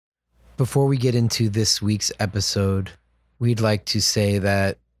Before we get into this week's episode, we'd like to say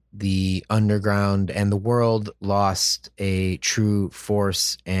that the underground and the world lost a true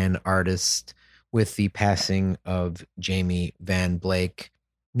force and artist with the passing of Jamie Van Blake,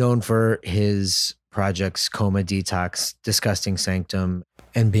 known for his projects Coma Detox, Disgusting Sanctum,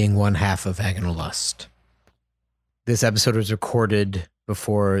 and being one half of Agonal Lust. This episode was recorded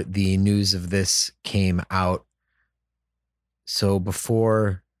before the news of this came out. So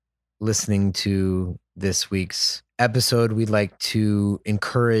before listening to this week's episode, we'd like to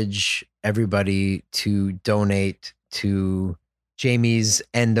encourage everybody to donate to Jamie's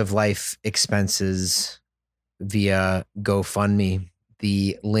end of life expenses via GoFundMe.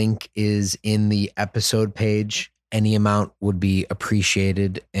 The link is in the episode page. Any amount would be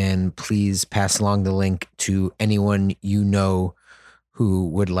appreciated, and please pass along the link to anyone you know who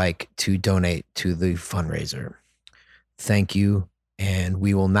would like to donate to the fundraiser. Thank you. And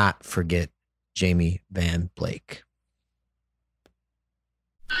we will not forget Jamie Van Blake.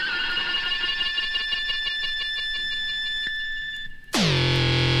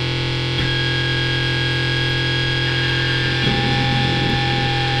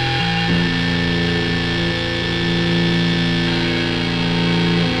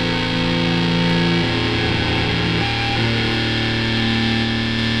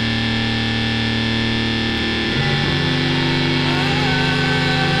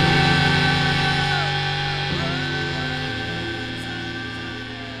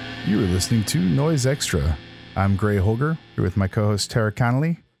 Listening to Noise Extra. I'm Gray Holger, here with my co-host Tara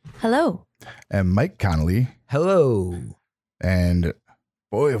Connolly. Hello. And Mike Connolly. Hello. And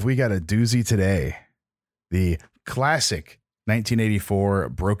boy, have we got a doozy today. The classic 1984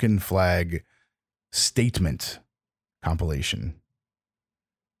 Broken Flag Statement compilation.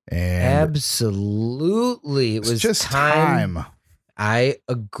 And absolutely. It was just time. I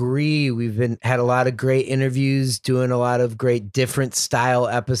agree. We've had a lot of great interviews, doing a lot of great different style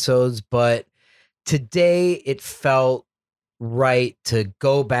episodes, but today it felt right to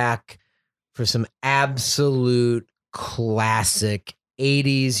go back for some absolute classic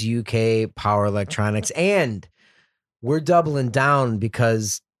 80s UK power electronics. And we're doubling down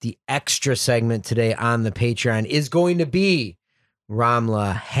because the extra segment today on the Patreon is going to be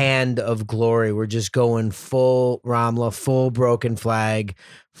Ramla, Hand of Glory. We're just going full Ramla, full Broken Flag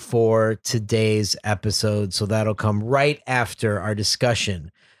for today's episode. So that'll come right after our discussion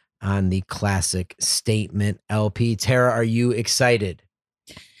on the classic Statement LP. Tara, are you excited?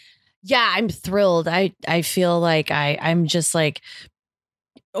 Yeah, I'm thrilled. I feel like I'm just like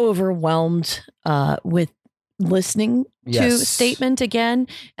overwhelmed with listening to Statement again.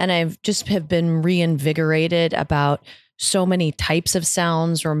 And I've just have been reinvigorated about so many types of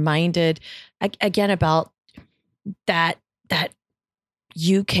sounds, reminded again about that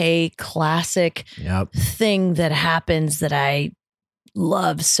UK classic thing that happens that I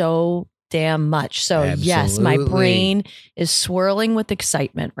love so damn much. So absolutely. Yes, my brain is swirling with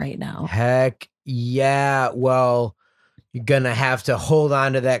excitement right now. Heck yeah. Well, you're going to have to hold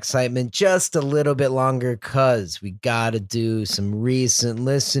on to that excitement just a little bit longer because we got to do some recent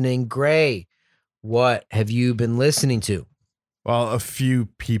listening. Gray, what have you been listening to? Well, a few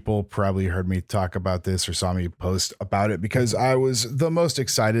people probably heard me talk about this or saw me post about it because I was the most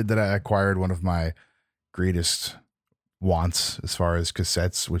excited that I acquired one of my greatest wants as far as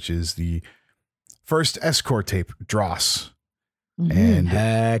cassettes, which is the first Escort tape, Dross. Mm-hmm. And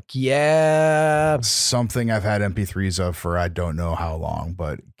heck yeah. Something I've had MP3s of for I don't know how long,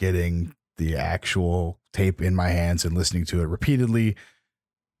 but getting the actual tape in my hands and listening to it repeatedly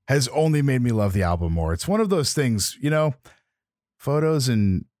has only made me love the album more. It's one of those things, you know, photos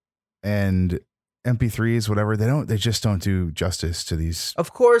and MP3s, whatever, they just don't do justice to these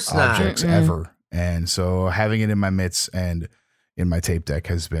of course objects not. ever. And so having it in my mitts and in my tape deck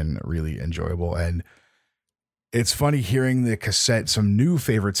has been really enjoyable. And it's funny hearing the cassette, some new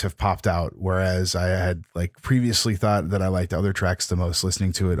favorites have popped out, whereas I had like previously thought that I liked other tracks the most.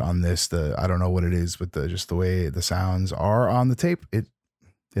 Listening to it on this, I don't know what it is, but just the way the sounds are on the tape, it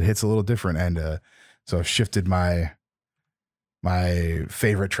hits a little different. And so I've shifted my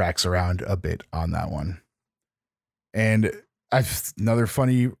favorite tracks around a bit on that one. And another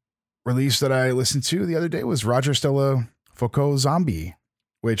funny release that I listened to the other day was Roger Stella Foucault Zombie,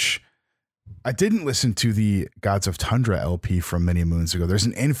 which I didn't listen to the Gods of Tundra LP from many moons ago. There's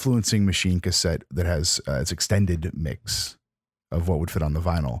an Influencing Machine cassette that has its extended mix of what would fit on the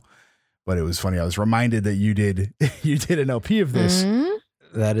vinyl. But it was funny. I was reminded that you did an LP of this.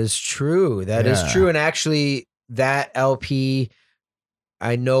 Mm-hmm. That is true. That is true. And actually, that LP,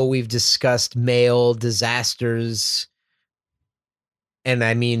 I know we've discussed male disasters and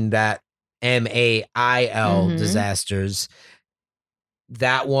I mean that MAIL disasters.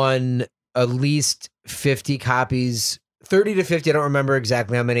 That one, at least 50 copies, 30 to 50, I don't remember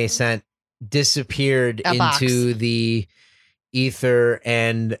exactly how many I sent, disappeared into the ether,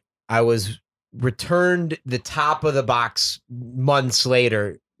 and I was returned the top of the box months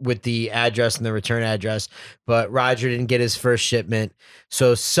later with the address and the return address, but Roger didn't get his first shipment.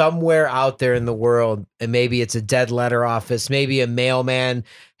 So somewhere out there in the world, and maybe it's a dead letter office, maybe a mailman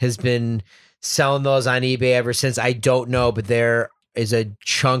has been selling those on eBay ever since. I don't know, but there is a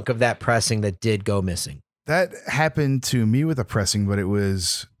chunk of that pressing that did go missing. That happened to me with a pressing, but it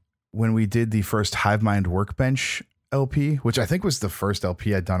was when we did the first Hivemind Workbench LP, which I think was the first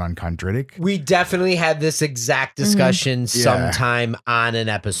LP I'd done on Chondritic. We definitely had this exact discussion sometime on an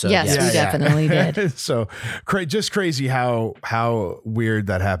episode. Yes, we definitely did. So just crazy how weird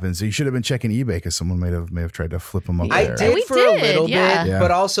that happens. You should have been checking eBay because someone may have tried to flip them up there. I did for a little bit,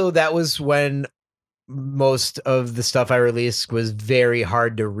 but also that was when most of the stuff I released was very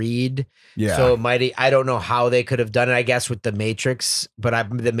hard to read. Yeah. So I don't know how they could have done it, I guess, with the Matrix, but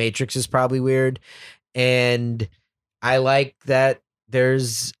the Matrix is probably weird. And I like that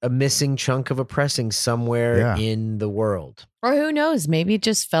there's a missing chunk of a pressing somewhere in the world. Or who knows, maybe it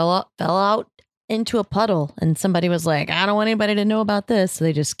just fell out into a puddle and somebody was like, I don't want anybody to know about this. So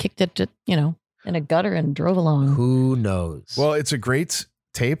they just kicked it to, in a gutter and drove along. Who knows? Well, it's a great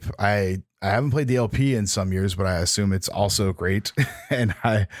tape. I haven't played the LP in some years, but I assume it's also great. And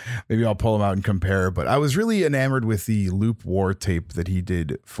maybe I'll pull them out and compare. But I was really enamored with the Loop War tape that he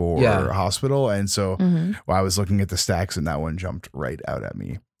did for Hospital. And so while I was looking at the stacks, and that one jumped right out at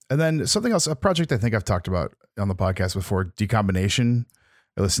me. And then something else, a project I think I've talked about on the podcast before, Decombination.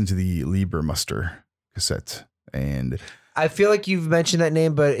 I listened to the Liebermuster cassette. And I feel like you've mentioned that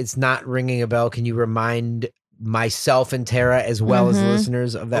name, but it's not ringing a bell. Can you remind myself and Tara, as well as the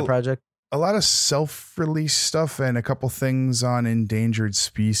listeners of that project? A lot of self-release stuff and a couple things on endangered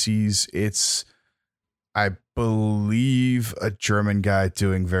species. It's, I believe, a German guy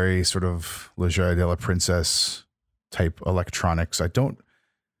doing very sort of Le Joie de la Princesse type electronics. I don't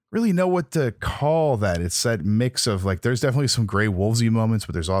really know what to call that. It's that mix of there's definitely some Grey Wolvesy moments,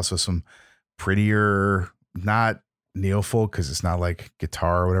 but there's also some prettier, not neo-folk because it's not like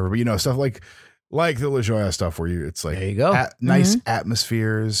guitar or whatever, but stuff like the La Jolla stuff where it's like, there you go. Nice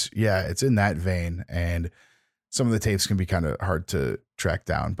atmospheres. Yeah, it's in that vein. And some of the tapes can be kind of hard to track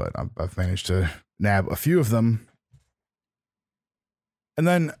down, but I've managed to nab a few of them. And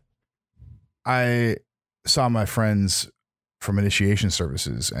then I saw my friends from Initiation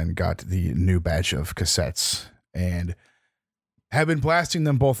Services and got the new batch of cassettes and have been blasting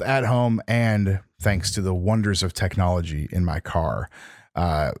them both at home and thanks to the wonders of technology in my car.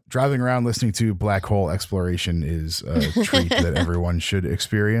 Driving around listening to Black Hole Exploration is a treat that everyone should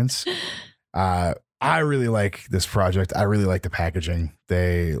experience. I really like this project. I really like the packaging.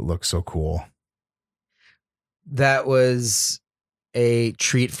 They look so cool. That was a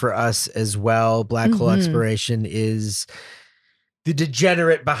treat for us as well. Black Hole Exploration is the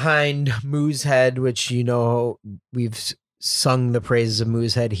degenerate behind Moosehead, which we've sung the praises of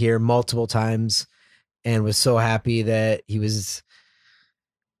Moosehead here multiple times, and was so happy that he was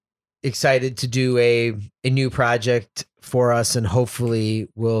excited to do a new project for us, and hopefully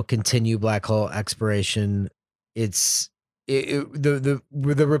we'll continue Black Hole Exploration. The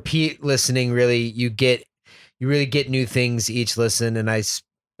repeat listening, really, you really get new things each listen, and I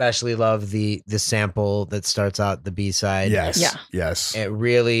especially love the sample that starts out the B-side. Yes. And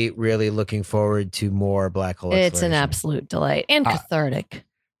really, really looking forward to more Black Hole Exploration. It's an absolute delight and cathartic.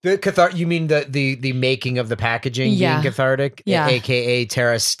 You mean the making of the packaging being cathartic? Yeah. AKA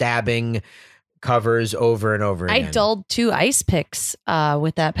Tara stabbing covers over and over again. I dulled 2 ice picks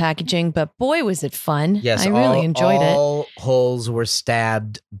with that packaging, but boy, was it fun. Yes, I really enjoyed it. All holes were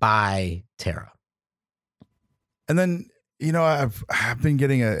stabbed by Tara. And then, I've been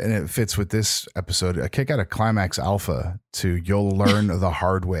getting and it fits with this episode, a kick out of Climax Alpha to You'll Learn the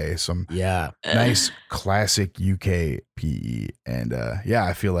Hard Way. Some nice classic UK PE. And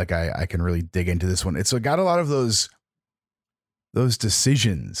I feel like I can really dig into this one. It's got a lot of those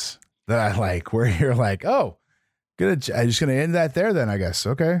decisions that I like, where you're like, oh, I'm just gonna end that there then, I guess.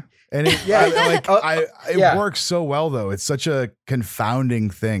 Okay. And it works so well though. It's such a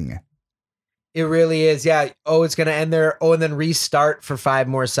confounding thing. It really is. Yeah. Oh, it's going to end there. Oh, and then restart for 5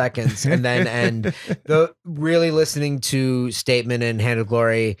 more seconds and then end. Really listening to Statement and Hand of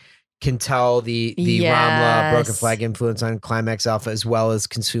Glory can tell the Ramla Broken Flag influence on Climax Alpha, as well as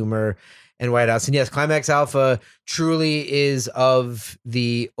Consumer and White House. And yes, Climax Alpha truly is of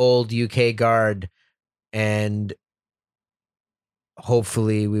the old UK guard, and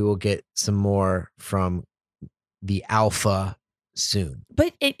hopefully we will get some more from the alpha soon.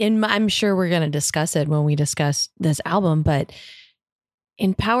 But I'm sure we're going to discuss it when we discuss this album, but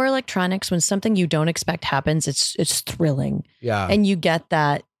in power electronics, when something you don't expect happens, it's thrilling. Yeah. And you get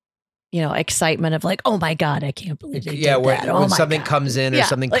that, excitement of like, oh my God, I can't believe they did that. When something comes in or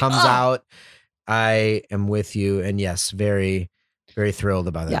something comes out, I am with you. And yes, very, very thrilled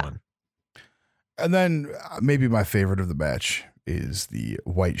about that one. And then maybe my favorite of the batch is the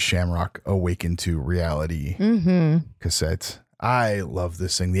White Shamrock Awaken to Reality cassette. I love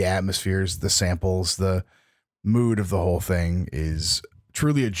this thing. The atmospheres, the samples, the mood of the whole thing is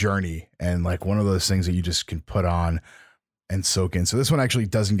truly a journey, and like one of those things that you just can put on and soak in. So this one actually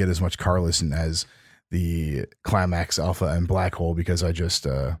doesn't get as much car listen as the Climax, Alpha, and Black Hole, because I just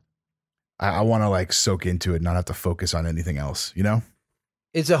I want to like soak into it, not have to focus on anything else,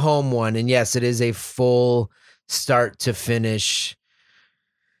 It's a home one, and yes, it is a full start to finish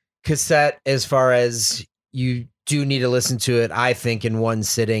cassette, as far as you do need to listen to it, I think, in one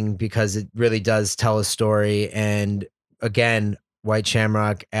sitting, because it really does tell a story. And again, White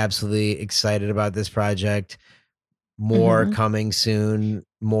Shamrock, absolutely excited about this project. More coming soon.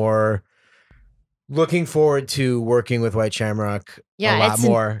 More looking forward to working with White Shamrock. Yeah, a lot it's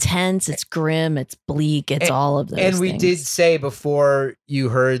more intense, it's grim, it's bleak, it's all of those And we things. did say before you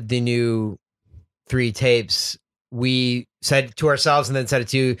heard the new 3 tapes, we said to ourselves and then said it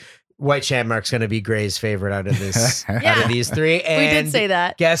to you, White Shamrock's going to be Gray's favorite out of this, out of these 3. And we did say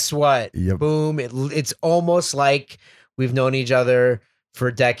that. Guess what? Yep. Boom. It's almost like we've known each other for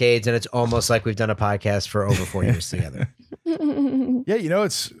decades, and it's almost like we've done a podcast for over 4 years together. Yeah,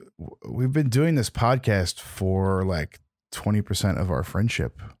 we've been doing this podcast for like 20% of our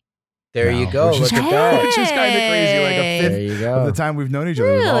friendship. There you go. Look at that. Which is kind of crazy. Like a fifth There you go. of the time we've known each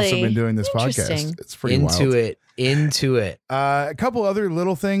other, we've also been doing this podcast. It's pretty wild. Into it. A couple other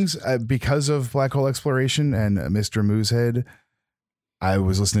little things because of Black Hole Exploration and Mr. Moosehead. I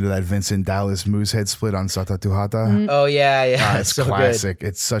was listening to that Vincent Dallas Moosehead split on Sata Tuhata. Oh yeah. It's so classic. Good.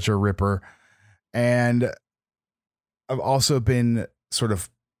 It's such a ripper. And I've also been sort of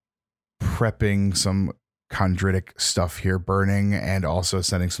prepping some chondritic stuff here, burning, and also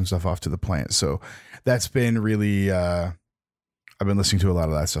sending some stuff off to the plant. So that's been really, I've been listening to a lot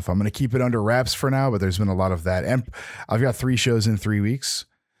of that stuff. I'm going to keep it under wraps for now, but there's been a lot of that. And I've got 3 shows in 3 weeks.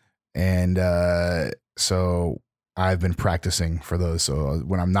 And so I've been practicing for those. So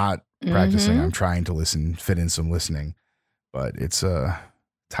when I'm not practicing, I'm trying to fit in some listening. But it's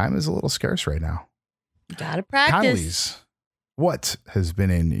time is a little scarce right now. Gotta practice. Connolly's, what has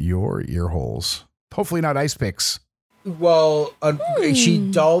been in your ear holes? Hopefully not ice picks. Well, she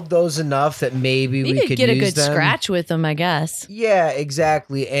dulled those enough that maybe we could get a use good them. scratch with them, I guess. Yeah,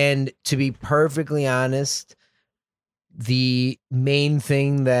 exactly. And to be perfectly honest, the main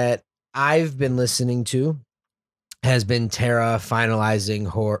thing that I've been listening to has been Tara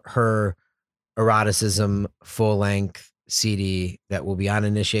finalizing her eroticism full-length CD that will be on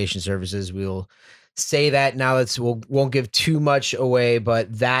Initiation Services. We'll say that now. Won't give too much away,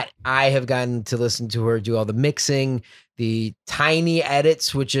 but that I have gotten to listen to her do all the mixing, the tiny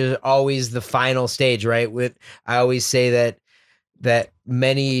edits, which is always the final stage, right? I always say that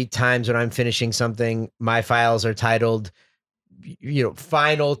many times when I'm finishing something, my files are titled,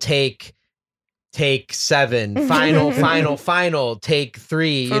 final take 7, final take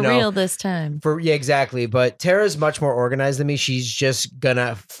 3, For real this time. Yeah, exactly. But Tara's much more organized than me. She's just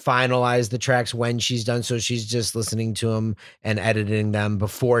gonna finalize the tracks when she's done. So she's just listening to them and editing them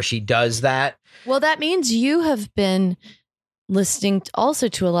before she does that. Well, that means you have been listening also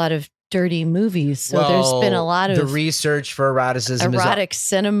to a lot of dirty movies. So there's been a lot of the research for eroticism, erotic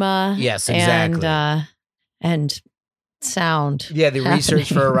cinema. Yes, exactly. And sound. Yeah, the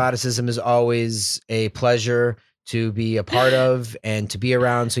research for eroticism is always a pleasure to be a part of and to be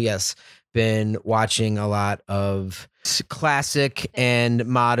around. So yes, been watching a lot of classic and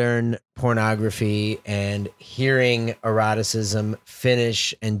modern pornography and hearing eroticism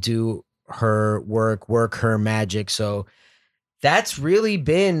finish and do her work her magic. So that's really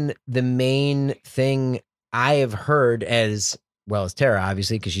been the main thing I have heard, as well as Tara,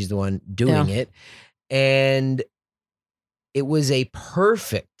 obviously, because she's the one doing it. And it was a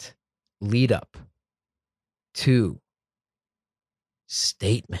perfect lead up to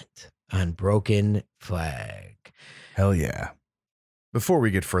Statement on Broken Flag. Hell yeah. Before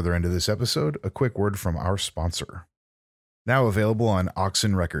we get further into this episode, a quick word from our sponsor. Now available on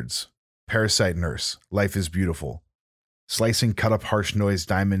Oxen Records, Parasite Nurse, Life is Beautiful, Slicing Cut Up Harsh Noise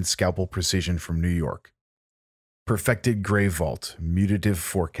Diamond Scalpel Precision from New York, Perfected Grave Vault, Mutative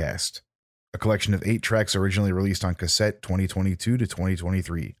Forecast, a collection of 8 tracks originally released on cassette 2022 to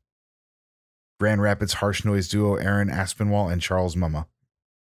 2023. Grand Rapids harsh noise duo Aaron Aspinwall and Charles Mumma.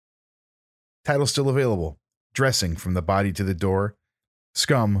 Title still available. Dressing, From the Body to the Door.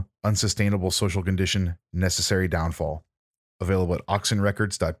 Scum, Unsustainable Social Condition, Necessary Downfall. Available at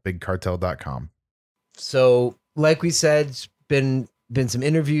auctionrecords.bigcartel.com. So, like we said, it's been some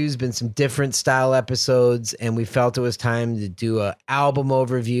interviews, been some different style episodes, and we felt it was time to do an album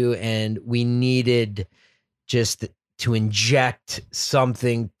overview, and we needed just to inject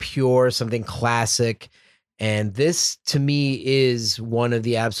something pure, something classic. And this, to me, is one of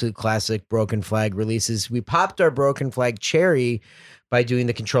the absolute classic Broken Flag releases. We popped our Broken Flag cherry by doing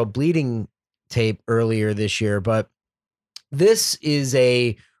the Controlled Bleeding tape earlier this year, but this is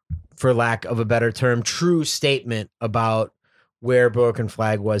a, for lack of a better term, true statement about where Broken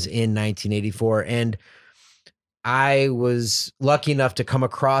Flag was in 1984. And I was lucky enough to come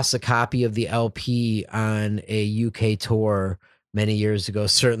across a copy of the LP on a UK tour many years ago.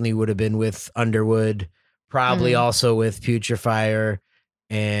 Certainly would have been with Underwood, probably also with Putrefire,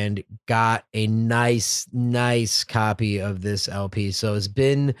 and got a nice copy of this LP. So it's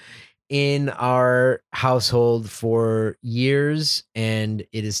been in our household for years, and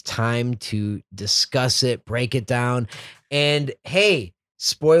it is time to discuss it, break it down. And hey,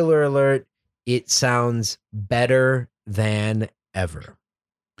 spoiler alert, it sounds better than ever.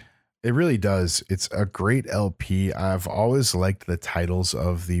 It really does. It's a great LP. I've always liked the titles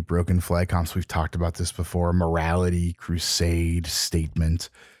of the Broken Flag comps. We've talked about this before: Morality, Crusade, Statement.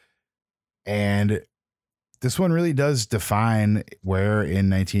 And this one really does define where in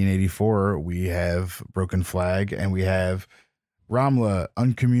 1984 we have Broken Flag and we have Ramla,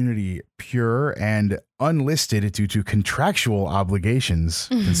 Uncommunity, Pure, and unlisted due to contractual obligations,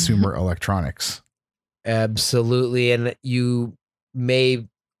 Consumer Electronics. Absolutely. And you may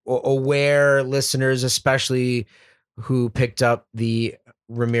aware listeners, especially who picked up the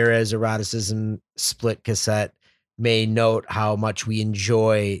Ramirez Eroticism split cassette, may note how much we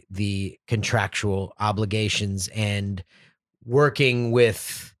enjoy the contractual obligations and working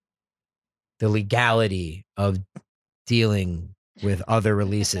with the legality of dealing with other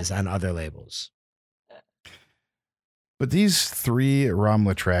releases on other labels. But these 3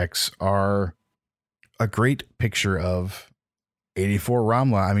 Ramla tracks are a great picture of 84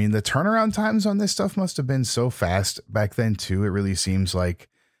 Ramla. I mean, the turnaround times on this stuff must have been so fast back then too. It really seems like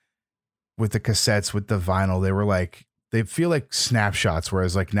with the cassettes, with the vinyl, they feel like snapshots.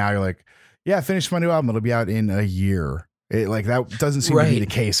 Whereas like now you're like, yeah, I finished my new album. It'll be out in a year. That doesn't seem to be the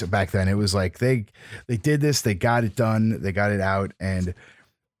case back then. It was like they did this, they got it done, they got it out. And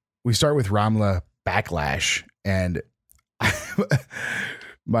we start with Ramla Backlash. And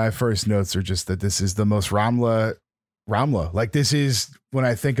my first notes are just that this is the most Ramla. Like, this is, when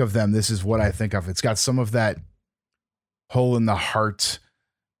I think of them, this is what I think of. It's got some of that hole in the heart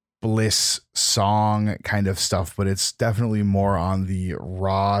Bliss song kind of stuff, but it's definitely more on the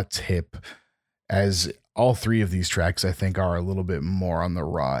raw tip, as all 3 of these tracks I think are a little bit more on the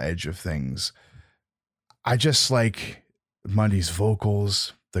raw edge of things. I just like Mundy's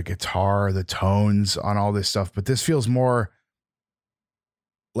vocals, the guitar, the tones on all this stuff, but this feels more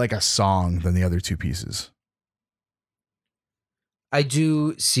like a song than the other 2 pieces. I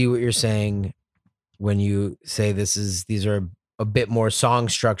do see what you're saying when you say these are a bit more song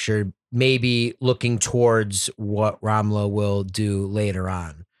structured, maybe looking towards what Ramla will do later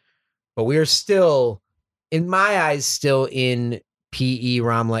on. But we are still, in my eyes, still in PE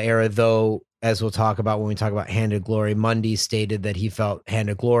Ramla era, though, as we'll talk about when we talk about Hand of Glory, Mundy stated that he felt Hand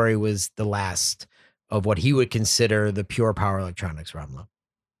of Glory was the last of what he would consider the pure power electronics Ramla.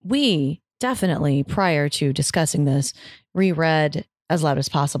 We definitely, prior to discussing this, reread As Loud as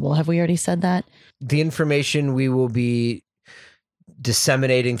Possible. Have we already said that? The information we will be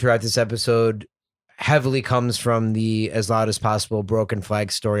disseminating throughout this episode heavily comes from the As Loud as Possible Broken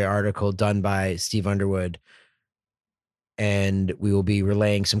Flag story article done by Steve Underwood. And we will be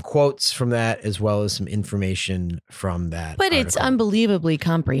relaying some quotes from that as well as some information from that. But article. It's unbelievably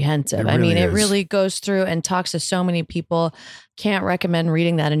comprehensive. It really goes through and talks to so many people. Can't recommend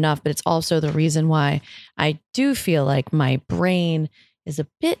reading that enough, but it's also the reason why I do feel like my brain is a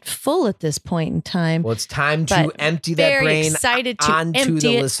bit full at this point in time. Well, it's time to empty that brain excited to onto empty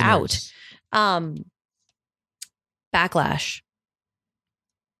the it listeners. Out. Backlash.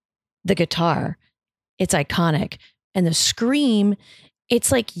 The guitar. It's iconic. And the scream, it's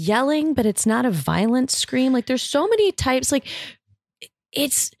like yelling, but it's not a violent scream. Like, there's so many types. Like,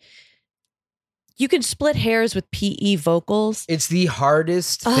 you can split hairs with PE vocals. It's the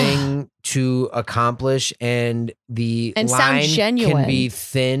hardest thing to accomplish, and the And sound line genuine. can be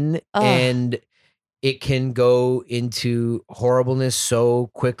thin and it can go into horribleness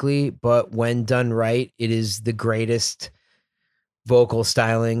so quickly, but when done right, it is the greatest vocal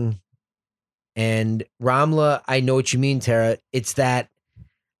styling. And Ramla, I know what you mean, Tara. It's that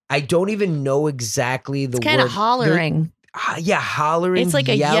I don't even know exactly the It's kind of word. hollering. Hollering. It's like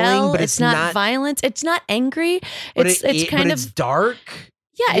a yelling, yell. but It's not violence. It's not angry. But It's but kind it's of dark.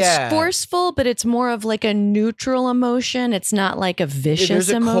 Yeah, Yeah. it's forceful, but it's more of like a neutral emotion. It's not like a vicious There's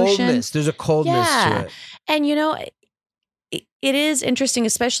a emotion. coldness. There's a coldness to it. And it is interesting,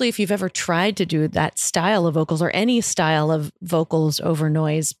 especially if you've ever tried to do that style of vocals or any style of vocals over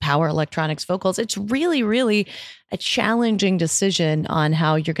noise, power electronics vocals. It's really, really a challenging decision on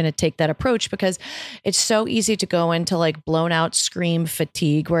how you're going to take that approach, because it's so easy to go into like blown out scream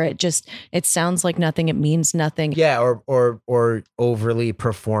fatigue where it sounds like nothing. It means nothing. Yeah. Or overly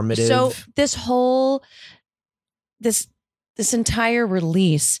performative. So this entire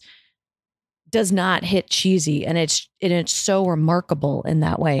release does not hit cheesy, and it's so remarkable in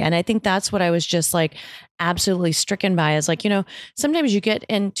that way. And I think that's what I was just like absolutely stricken by, is like, sometimes you get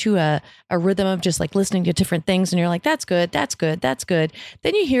into a rhythm of just like listening to different things and you're like, that's good, that's good, that's good.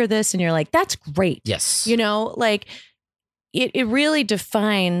 Then you hear this and you're like, that's great. Yes. Like it really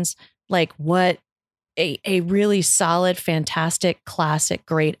defines like what a really solid, fantastic, classic,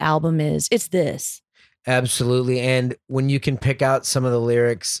 great album is. It's this. Absolutely. And when you can pick out some of the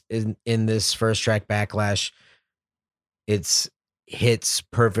lyrics in this first track, Backlash, it's hits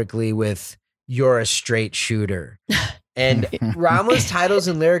perfectly with "You're a straight shooter." And Ramla's titles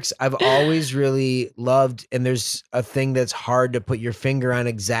and lyrics I've always really loved. And there's a thing that's hard to put your finger on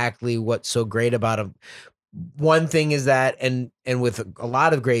exactly what's so great about them. One thing is that, and with a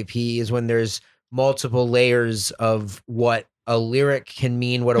lot of great PE, is when there's multiple layers of what a lyric can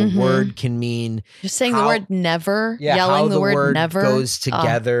mean, what a word can mean. Just saying the word never, yelling the word never goes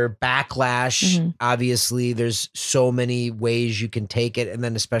together. Backlash, obviously, there's so many ways you can take it, and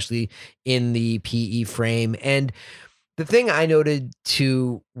then especially in the PE frame. And the thing I noted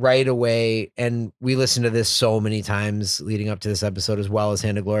too right away, and we listened to this so many times leading up to this episode as well as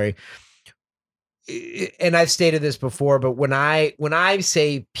Hand of Glory, and I've stated this before, but when I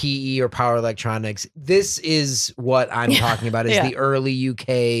say PE or power electronics, this is what I'm talking about, is the early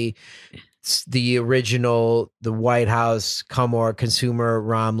UK, the original, the White House, Cumore, Consumer,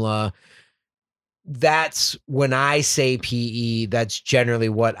 Ramla. That's when I say PE, that's generally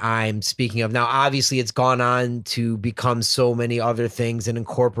what I'm speaking of. Now, obviously, it's gone on to become so many other things and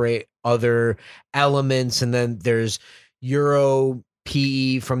incorporate other elements. And then there's Euro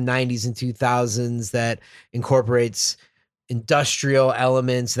PE from 90s and 2000s that incorporates industrial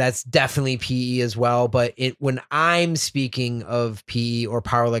elements. That's definitely PE as well. But when I'm speaking of PE or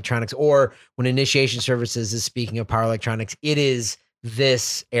power electronics, or when Initiation Services is speaking of power electronics, it is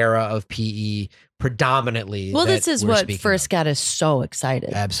this era of PE predominantly. Well, this is what first got us so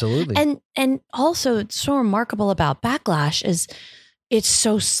excited. Absolutely. And also, it's so remarkable about Backlash is it's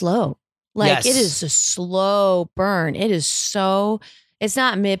so slow. Like it is a slow burn. It's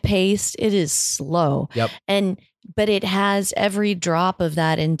not mid-paced. It is slow. Yep. But it has every drop of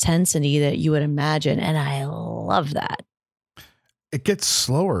that intensity that you would imagine. And I love that. It gets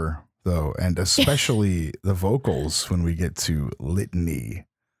slower though. And especially the vocals when we get to Litany,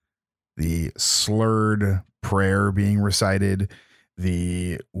 the slurred prayer being recited,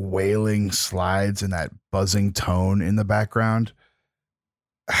 the wailing slides and that buzzing tone in the background.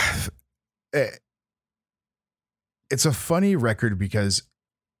 It's a funny record because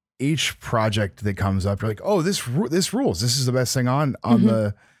each project that comes up, you're like, oh, this rules. This is the best thing on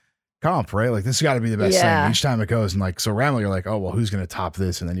the comp, right? Like this has got to be the best thing each time it goes. And like, so Ramla, you're like, oh, well, who's going to top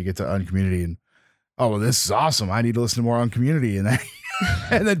this? And then you get to Uncommunity and, oh, well, this is awesome. I need to listen to more Uncommunity. And then,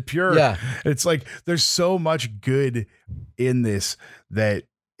 and then Pure. Yeah. It's like, there's so much good in this that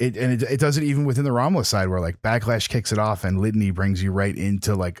it does it even within the Ramla side, where like Backlash kicks it off and Litany brings you right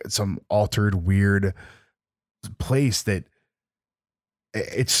into like some altered, weird place that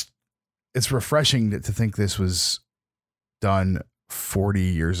it's refreshing to think this was done 40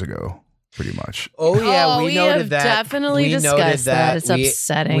 years ago, pretty much. Oh yeah, we noted have that. Definitely discussed that. It's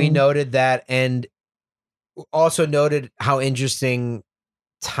upsetting. We noted that, and also noted how interesting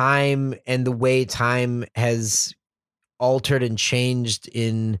time and the way time has altered and changed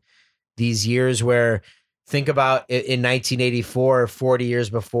in these years, where think about in 1984, 40 years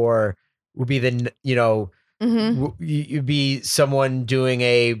before would be you'd be someone doing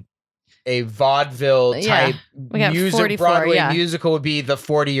a vaudeville type music, Broadway musical would be the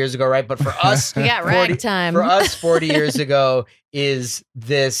 40 years ago, right? But for us, we got ragtime. For us, 40 years ago is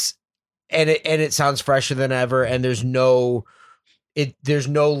this it sounds fresher than ever, and there's no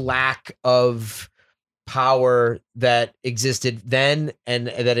lack of power that existed then and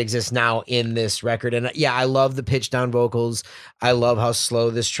that exists now in this record. And yeah, I love the pitch down vocals. I love how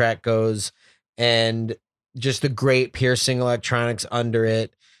slow this track goes, and just the great piercing electronics under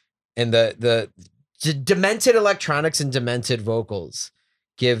it, and the demented electronics and demented vocals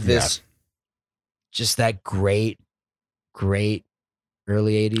give this just that great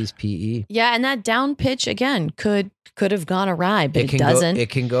early 80s PE. Yeah, and that down pitch again could have gone awry, but it doesn't. It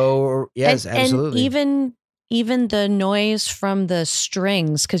can go, yes, absolutely. And even the noise from the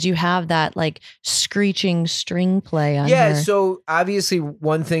strings, because you have that like screeching string play on her. So obviously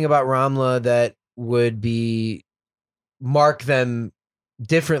one thing about Ramla that would mark them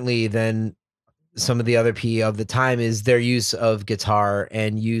differently than some of the other PE of the time is their use of guitar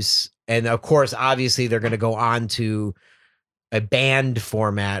and of course, obviously they're going to go on to a band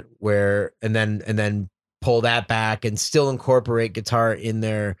format and then pull that back and still incorporate guitar in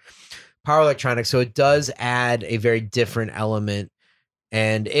their power electronics. So it does add a very different element,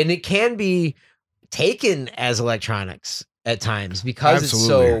 and it can be taken as electronics at times because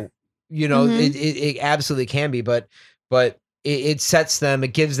Absolutely. It's so, it absolutely can be, but it sets them,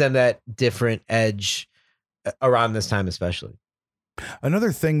 it gives them that different edge around this time, especially.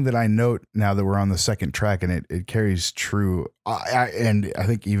 Another thing that I note now that we're on the second track, and it carries true, and I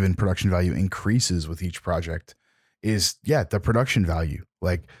think even production value increases with each project, is the production value.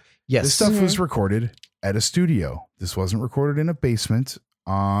 Like, this stuff was recorded at a studio. This wasn't recorded in a basement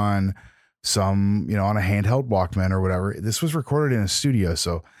on some, on a handheld Walkman or whatever. This was recorded in a studio.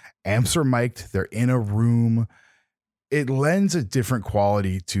 So amps are mic'd, they're in a room. It lends a different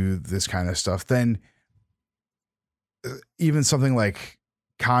quality to this kind of stuff than even something like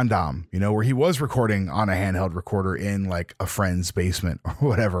Condom, where he was recording on a handheld recorder in like a friend's basement or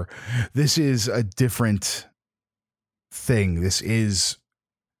whatever. This is a different thing. This is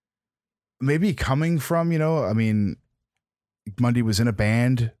maybe coming from, Mundy was in a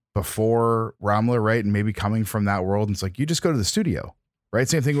band before Ramla, right? And maybe coming from that world. And it's like, you just go to the studio, right?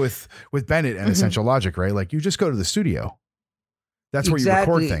 Same thing with Bennett and Essential Logic, right? Like, you just go to the studio. That's where you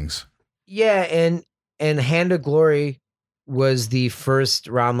record things. Yeah. And Hand of Glory was the first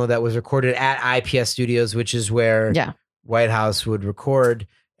Ramla that was recorded at IPS Studios, which is where Whitehouse would record.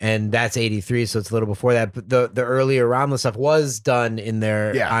 And that's 83. So it's a little before that. But the earlier Ramla stuff was done in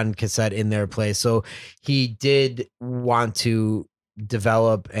their on cassette in their place. So he did want to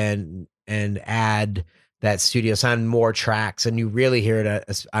develop and add that studio sound, more tracks. And you really hear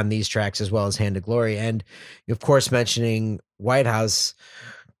it on these tracks as well as Hand of Glory. And of course, mentioning Whitehouse,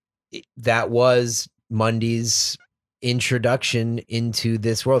 that was Mundy's introduction into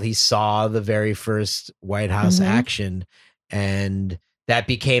this world. He saw the very first Whitehouse action, and that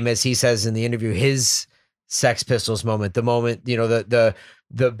became, as he says in the interview, his Sex Pistols moment. The moment, the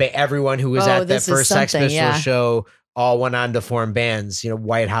everyone who was at that first Sex Pistols show all went on to form bands.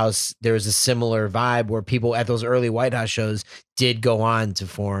 Whitehouse, there was a similar vibe where people at those early Whitehouse shows did go on to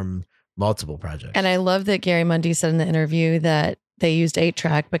form multiple projects. And I love that Gary Mundy said in the interview that they used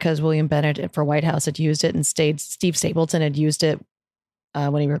 8-track because William Bennett for Whitehouse had used it, and Steve Stapleton had used it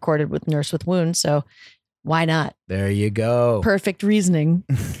when he recorded with Nurse with Wounds. So why not? There you go. Perfect reasoning.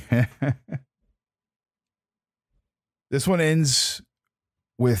 This one ends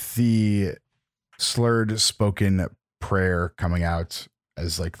with the slurred spoken prayer coming out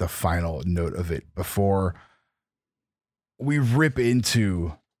as like the final note of it before we rip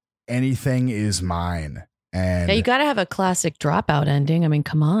into Anything Is Mine. And you got to have a classic Dropout ending. I mean,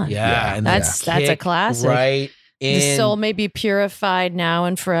 come on. Yeah. And that's a classic. Right. The soul may be purified now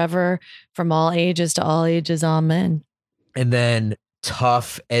and forever from all ages to all ages. Amen. And then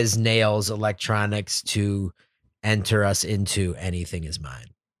tough as nails electronics to enter us into Anything Is Mine.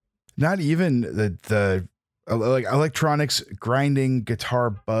 Not even the like electronics, grinding, guitar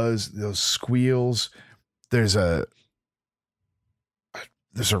buzz, those squeals. There's a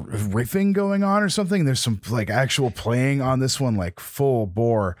riffing going on or something. There's some like actual playing on this one, like full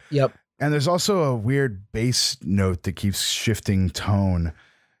bore. Yep. And there's also a weird bass note that keeps shifting tone.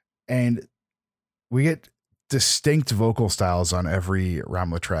 And we get distinct vocal styles on every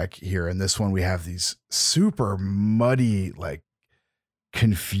Ramla track here. And this one, we have these super muddy, like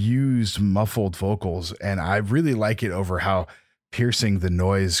confused, muffled vocals. And I really like it over how piercing the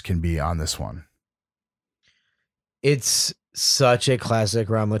noise can be on this one. It's such a classic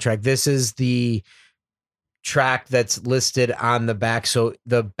Ramla track. This is the track that's listed on the back. So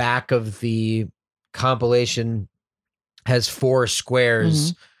the back of the compilation has 4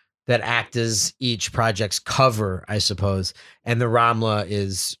 squares that act as each project's cover, I suppose. And the Ramla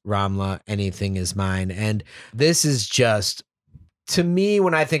is Ramla, Anything Is Mine. And this is just, to me,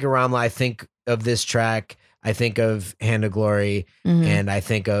 when I think of Ramla, I think of this track, I think of Hand of Glory, and I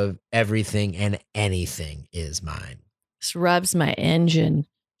think of Everything and Anything Is Mine. This revs my engine.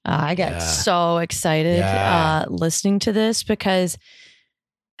 I got so excited listening to this because,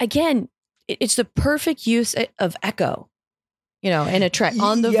 again, it's the perfect use of echo, in a track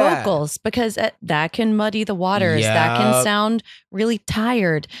on the vocals, because that can muddy the waters. That can sound really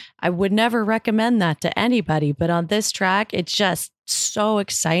tired. I would never recommend that to anybody, but on this track, it's just so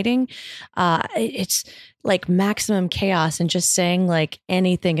exciting. It's like maximum chaos, and just saying like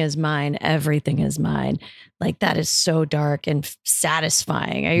anything is mine, everything is mine. Like that is so dark and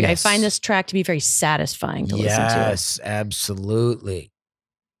satisfying. I find this track to be very satisfying to listen to. Yes, absolutely.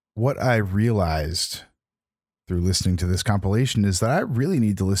 What I realized through listening to this compilation is that I really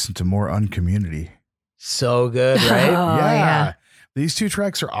need to listen to more Uncommunity. So good, right? Yeah. These two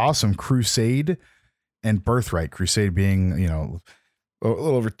tracks are awesome. Crusade and Birthright. Crusade being, a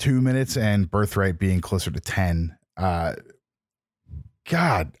little over 2 minutes, and Birthright being closer to 10.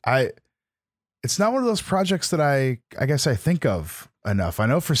 It's not one of those projects that I guess I think of enough. I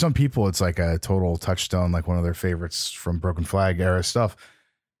know for some people it's like a total touchstone, like one of their favorites from Broken Flag era stuff.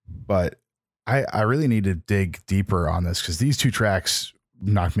 But I really need to dig deeper on this, because these two tracks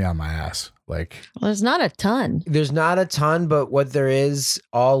knocked me on my ass. Like, well, there's not a ton. There's not a ton, but what there is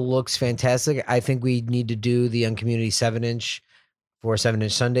all looks fantastic. I think we need to do the Uncommunity 7-inch for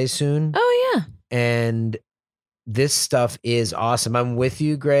 7-inch Sunday soon. Oh, yeah. And this stuff is awesome. I'm with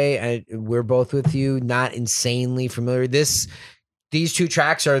you, Gray. We're both with you. Not insanely familiar. These two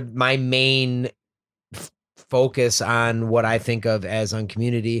tracks are my main focus on what I think of as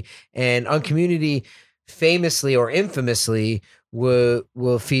Uncommunity. And Uncommunity famously or infamously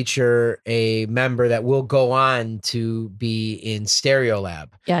will feature a member that will go on to be in Stereolab.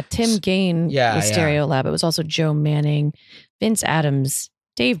 Yeah, Tim Gain was Stereolab. It was also Joe Manning, Vince Adams,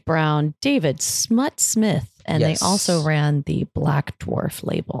 Dave Brown, David Smut Smith, and they also ran the Black Dwarf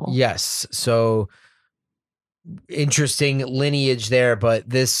label. Yes. So interesting lineage there, but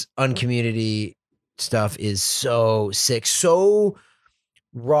this Uncommunity stuff is so sick, so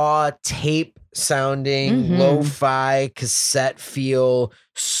raw tape sounding, lo-fi cassette feel,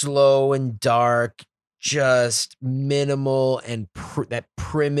 slow and dark, just minimal, and that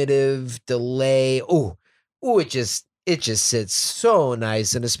primitive delay. It just sits so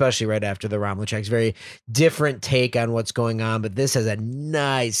nice, and especially right after the Ramla tracks, very different take on what's going on, but this has a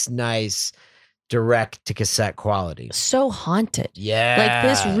nice direct to cassette quality. So haunted. Yeah. Like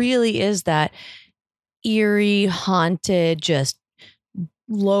this really is that eerie, haunted, just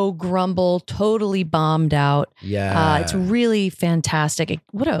low grumble, totally bombed out. Yeah. It's really fantastic.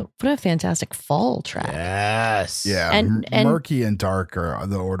 What a fantastic fall track. Yes. Yeah. And murky and dark are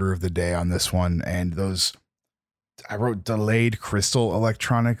the order of the day on this one. And those, I wrote delayed crystal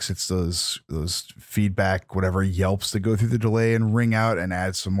electronics. It's those feedback, whatever yelps that go through the delay and ring out and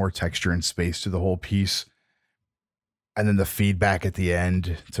add some more texture and space to the whole piece. And then the feedback at the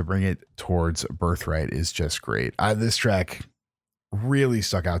end to bring it towards Birthright is just great. This track really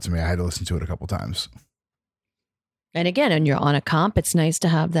stuck out to me. I had to listen to it a couple times. And again, when you're on a comp, it's nice to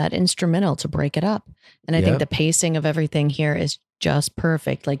have that instrumental to break it up. And I think the pacing of everything here is just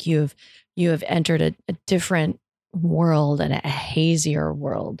perfect. Like you have entered a different world and a hazier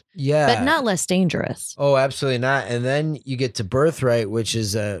world. Yeah. But not less dangerous. Oh, absolutely not. And then you get to Birthright, which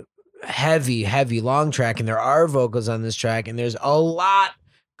is a heavy long track, and there are vocals on this track, and there's a lot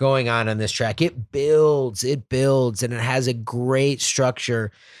going on this track. It builds, and it has a great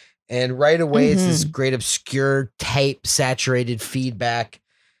structure, and right away it's this great obscure type saturated feedback,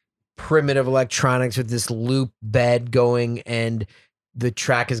 primitive electronics with this loop bed going, and the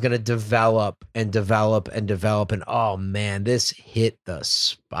track is going to develop, and oh man, this hit the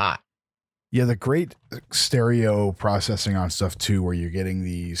spot. Yeah, the great stereo processing on stuff too, where you're getting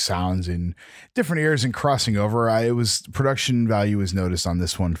the sounds in different ears and crossing over. Production value was noticed on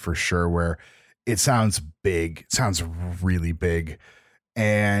this one for sure, where it sounds big. It sounds really big.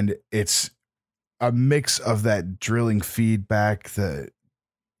 And it's a mix of that drilling feedback, the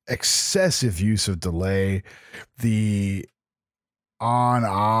excessive use of delay, the on,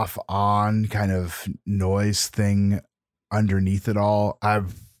 off, on kind of noise thing underneath it all.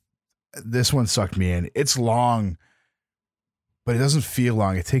 This one sucked me in. It's long, but it doesn't feel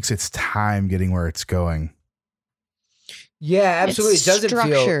long. It takes its time getting where it's going. Yeah, absolutely. It's it doesn't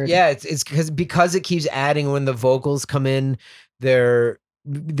structured. feel. Yeah, it's because it keeps adding. When the vocals come in, they're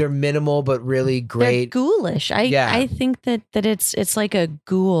they're minimal but really great. They're ghoulish. I think that it's like a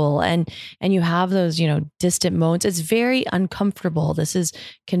ghoul, and you have those, distant moans. It's very uncomfortable. This is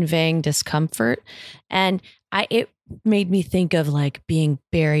conveying discomfort, and it made me think of like being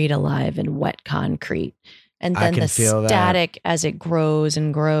buried alive in wet concrete. And then the static as it grows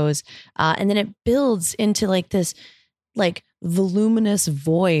and grows. And then it builds into like this like voluminous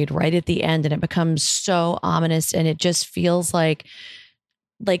void right at the end. And it becomes so ominous. And it just feels like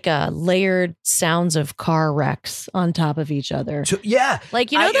layered sounds of car wrecks on top of each other. Yeah. Like,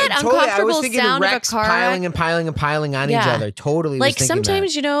 that uncomfortable sound of a car piling and piling on each other. Totally. Like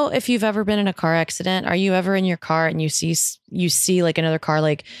sometimes, if you've ever been in a car accident, are you ever in your car and you see like another car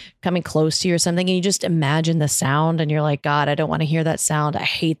like coming close to you or something, and you just imagine the sound and you're like, God, I don't want to hear that sound. I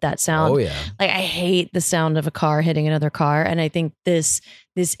hate that sound. Oh yeah. Like I hate the sound of a car hitting another car. And I think this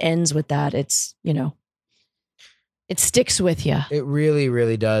ends with that. It's, it sticks with you. It really,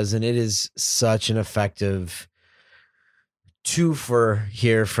 really does. And it is such an effective twofer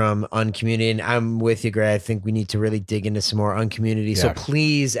here from Uncommunity. And I'm with you, Gray. I think we need to really dig into some more Uncommunity. Yeah. So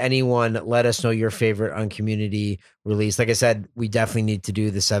please, anyone, let us know your favorite Uncommunity release. Like I said, we definitely need to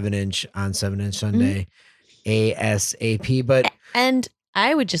do the 7-inch on 7-inch Sunday ASAP. And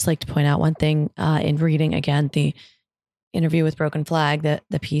I would just like to point out one thing in reading again the interview with Broken Flag,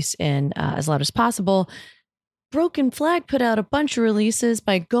 the piece in As Loud as Possible. Broken Flag put out a bunch of releases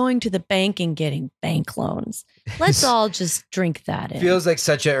by going to the bank and getting bank loans. Let's all just drink that in. Feels like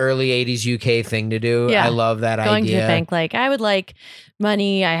such an early 80s UK thing to do. Yeah. I love that idea. Going to the bank like, I would like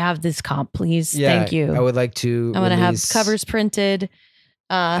money. I have this comp, please. Yeah, thank you. I would like to I'm going to have covers printed.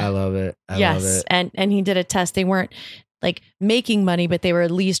 I love it. I love it. And he did a test. They weren't like making money, but they were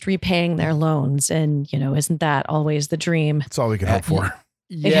at least repaying their loans. And, isn't that always the dream? That's all we can hope for.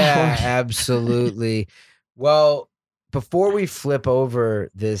 Yeah, absolutely. Well, before we flip over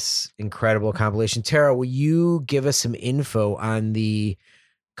this incredible compilation, Tara, will you give us some info on the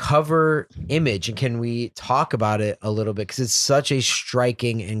cover image? And can we talk about it a little bit? Because it's such a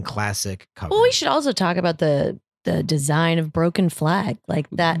striking and classic cover. Well, we should also talk about the design of Broken Flag, like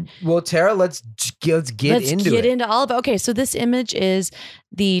that. Well, Tara, let's get into all of it. Okay, so this image is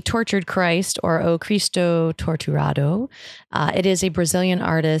the Tortured Christ, or O Cristo Torturado. It is a Brazilian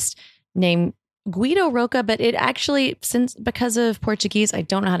artist named Guido Roca, but it actually, because of Portuguese, I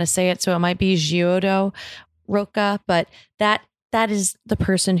don't know how to say it, so it might be Giodo Roca, but that is the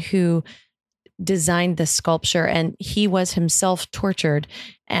person who designed this sculpture, and he was himself tortured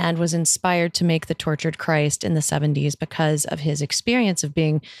and was inspired to make the Tortured Christ in the 70s because of his experience of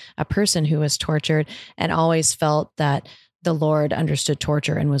being a person who was tortured, and always felt that the Lord understood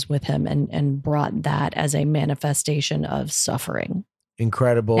torture and was with him and brought that as a manifestation of suffering.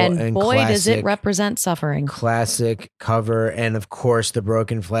 Incredible. And boy, classic, does it represent suffering. Classic cover. And of course, the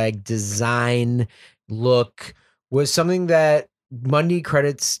Broken Flag design look was something that Mundy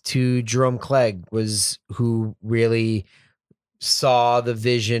credits to Jerome Clegg, was who really saw the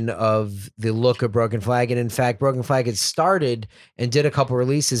vision of the look of Broken Flag. And in fact, Broken Flag had started and did a couple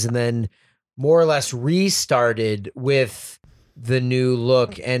releases and then more or less restarted with the new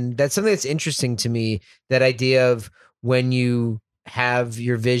look. And that's something that's interesting to me, that idea of when you have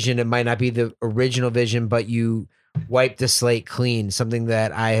your vision, it might not be the original vision, but you wipe the slate clean, something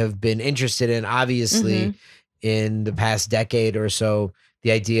that I have been interested in, obviously, in the past decade or so,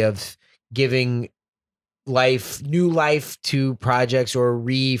 the idea of giving new life to projects, or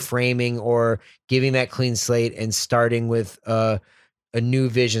reframing, or giving that clean slate and starting with a new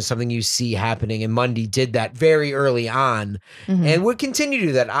vision, something you see happening. And Mundy did that very early on and would continue to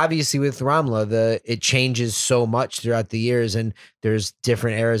do that. Obviously with Ramla, it changes so much throughout the years, and there's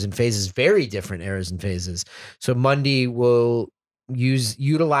different eras and phases, very different eras and phases. So Mundy will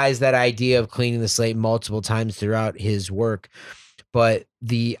utilize that idea of cleaning the slate multiple times throughout his work. But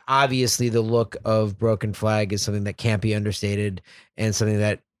obviously the look of Broken Flag is something that can't be understated, and something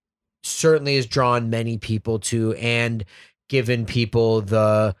that certainly has drawn many people to, and given people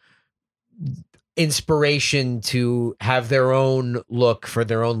the inspiration to have their own look for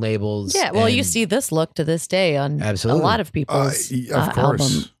their own labels. Yeah, well, you see this look to this day on a lot of people's of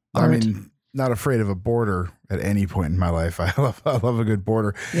course. I mean, not afraid of a border at any point in my life. I love a good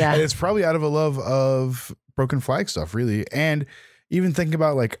border. Yeah, and it's probably out of a love of Broken Flag stuff, really. And even thinking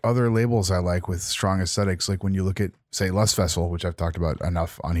about like other labels I like with strong aesthetics, like when you look at, say, Lust Festival, which I've talked about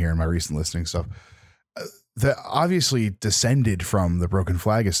enough on here in my recent listening stuff, that obviously descended from the Broken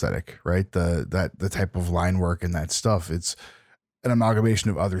Flag aesthetic, right? The type of line work and that stuff. It's an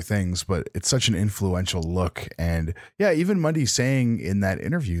amalgamation of other things, but it's such an influential look. And yeah, even Mundy saying in that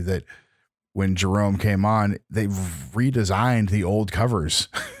interview that when Jerome came on, they redesigned the old covers.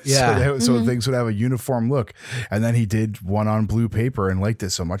 Yeah. So things would have a uniform look. And then he did one on blue paper and liked it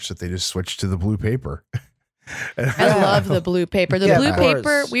so much that they just switched to the blue paper. I love the blue paper. The blue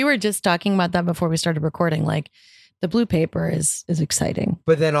paper, we were just talking about that before we started recording. Like the blue paper is exciting.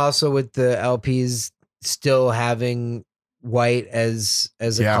 But then also with the LPs still having white as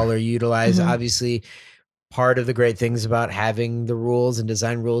a color utilized, obviously part of the great things about having the rules and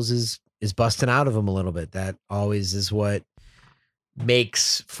design rules is busting out of them a little bit. That always is what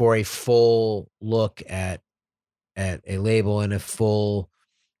makes for a full look at a label and a full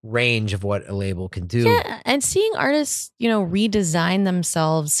range of what a label can do. Yeah, and seeing artists, redesign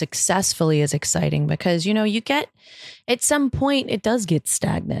themselves successfully is exciting because, you get at some point it does get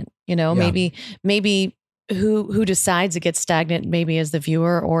stagnant, maybe who decides it gets stagnant maybe as the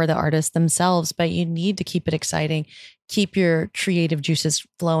viewer or the artist themselves, but you need to keep it exciting, keep your creative juices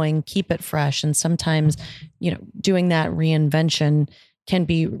flowing, keep it fresh. And sometimes, doing that reinvention can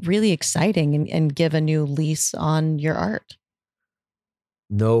be really exciting and give a new lease on your art.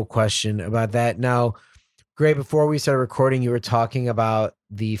 No question about that. Now, Gray, before we started recording, you were talking about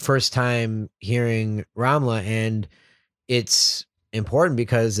the first time hearing Ramla, and it's important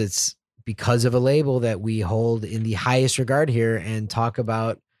because it's because of a label that we hold in the highest regard here and talk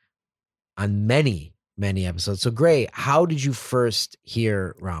about on many, many episodes. So, Gray, how did you first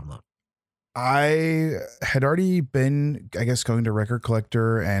hear Ramla? I had already been, I guess, going to Record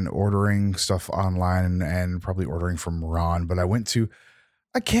Collector and ordering stuff online and probably ordering from Ron, but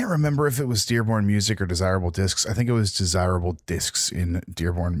I can't remember if it was Dearborn Music or Desirable Discs. I think it was Desirable Discs in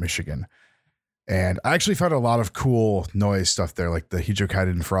Dearborn, Michigan. And I actually found a lot of cool noise stuff there, like the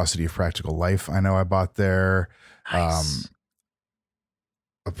Hijokaidan and Ferocity of Practical Life. I know I bought there. Nice.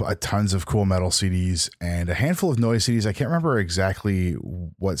 Tons of cool metal CDs and a handful of noise CDs. I can't remember exactly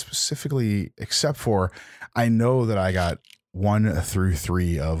what specifically, except for I know that I got 1 through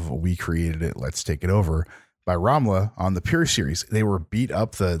 3 of We Created It, Let's Take It Over by Ramla on the Pure series. They were beat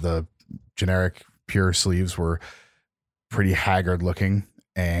up. The generic Pure sleeves were pretty haggard looking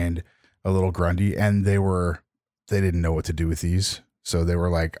and a little grungy, and they didn't know what to do with these. So they were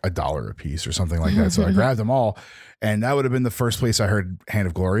like $1 a piece or something like that. So I grabbed them all, and that would have been the first place I heard Hand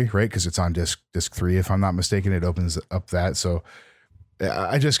of Glory, right? Because it's on disc 3, if I'm not mistaken. It opens up that. So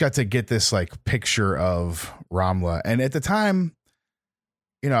I just got to get this like picture of Ramla. And at the time,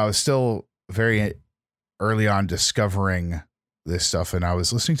 I was still very early on discovering this stuff, and I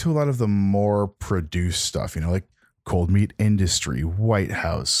was listening to a lot of the more produced stuff, like Cold Meat Industry, White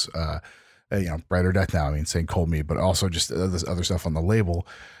House, Brighter Death Now. I mean, saying Cold Meat, but also just this other stuff on the label,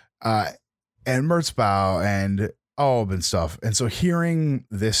 and Merzbow and Alb and stuff. And so hearing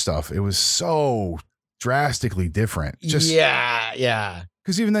this stuff, it was so drastically different. Yeah.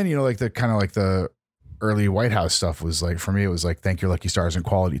 Because even then, like the kind of like the early White House stuff was like, for me, it was like Thank Your Lucky Stars and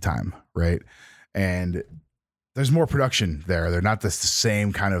Quality Time, right? And there's more production there. They're not the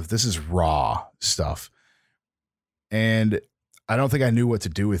same kind of, this is raw stuff. And I don't think I knew what to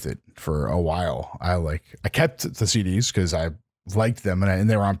do with it for a while. I kept the CDs because I liked them, and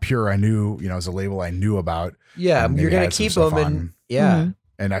they were on Pure. I knew, as a label I knew about. Yeah, you're going to keep them.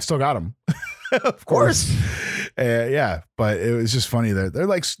 And I still got them. Of course. Yeah. But it was just funny that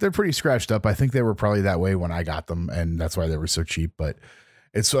they're pretty scratched up. I think they were probably that way when I got them, and that's why they were so cheap. But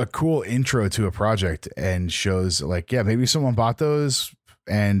it's a cool intro to a project and shows maybe someone bought those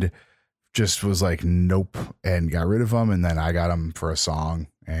and just was like, nope, and got rid of them. And then I got them for a song,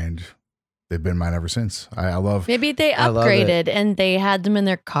 and they've been mine ever since. I love. Maybe they upgraded and they had them in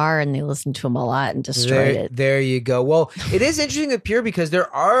their car and they listened to them a lot and destroyed it. There you go. Well, it is interesting with Pure because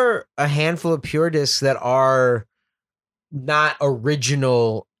there are a handful of Pure discs that are not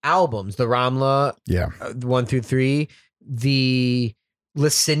original albums. The Ramla, 1 through 3, the Le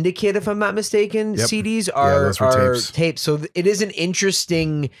Syndicate, if I'm not mistaken, CDs are tapes. So it is an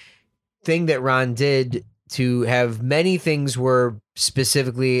interesting thing that Ron did to have many things were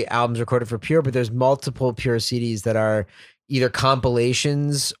specifically albums recorded for Pure, but there's multiple Pure CDs that are either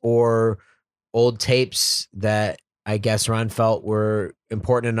compilations or old tapes that I guess Ron felt were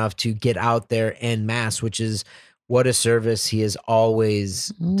important enough to get out there en masse, which is what a service he has always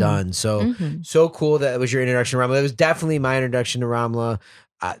done. So, so cool that was your introduction to Ramla. That was definitely my introduction to Ramla.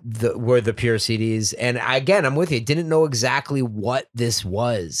 Were the Pure CDs. And again, I'm with you. Didn't know exactly what this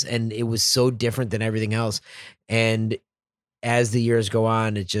was. And it was so different than everything else. And as the years go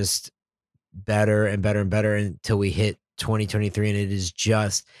on, it just better and better and better until we hit 2023. And it is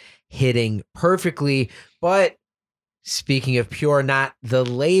just hitting perfectly. But speaking of Pure, not the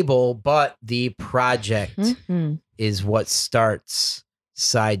label, but the project is what starts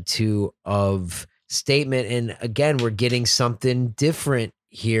side 2 of Statement. And again, we're getting something different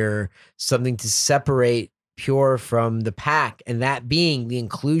here, something to separate Pure from the pack, and that being the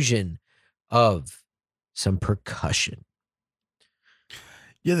inclusion of some percussion.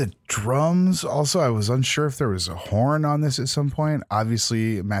 Yeah, the drums also, I was unsure if there was a horn on this at some point.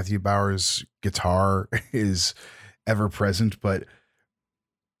 Obviously, Matthew Bauer's guitar is ever present, but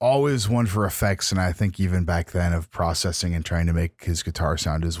always one for effects. And I think even back then of processing and trying to make his guitar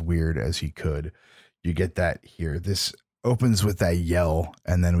sound as weird as he could. You get that here. This opens with that yell,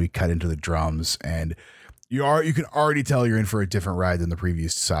 and then we cut into the drums, and you can already tell you're in for a different ride than the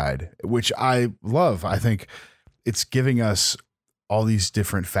previous side, which I love. I think it's giving us all these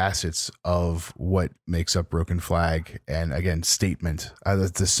different facets of what makes up Broken Flag. And again, Statement.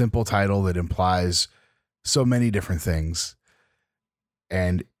 It's a simple title that implies so many different things.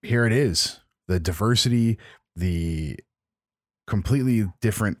 And here it is. The diversity, the completely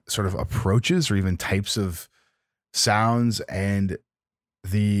different sort of approaches or even types of sounds, and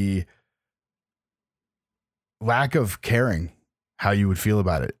the lack of caring how you would feel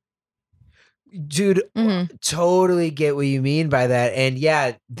about it. Dude, totally get what you mean by that. And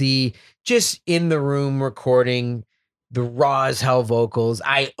yeah, the just in the room recording the raw as hell vocals,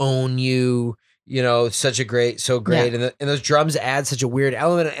 I Own You, so great. Yeah. And those drums add such a weird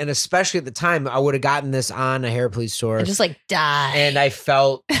element. And especially at the time, I would have gotten this on a Hair Police tour. And just like die. And I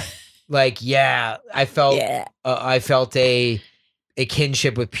felt like, I felt a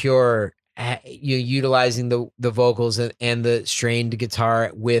kinship with Pure, utilizing the vocals and the strained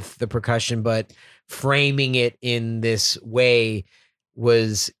guitar with the percussion, but framing it in this way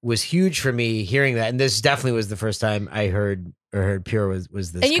was huge for me hearing that. And this definitely was the first time I heard Pure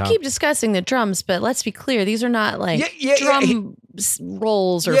was this. And you keep discussing the drums, but let's be clear, these are not like drum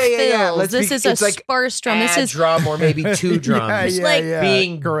rolls or fills. This is a sparse drum. This is drum or maybe two drums,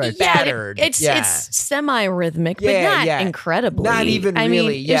 being battered. It's semi-rhythmic, but not incredibly. Not even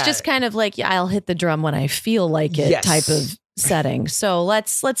really. It's just kind of like I'll hit the drum when I feel like it type of setting. So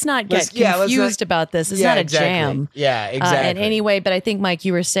let's not get confused about this. It's not a jam. Yeah, exactly. In any way, but I think, Mike,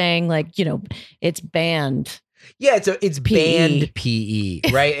 you were saying it's band. Yeah, it's band PE,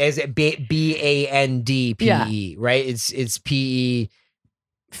 right? As BAND PE, right? It's PE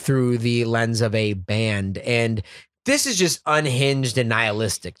through the lens of a band. And this is just unhinged and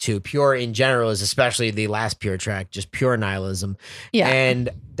nihilistic too. Pure in general is, especially the last Pure track, just pure nihilism. Yeah. And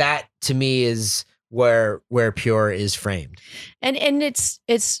that to me is where Pure is framed. And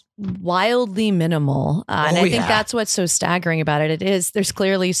it's wildly minimal. And I think that's what's so staggering about it. There's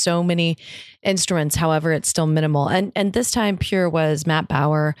clearly so many instruments, however, it's still minimal. And this time Pure was Matt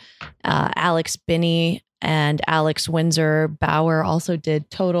Bauer, Alex Binney, and Alex Windsor. Bauer also did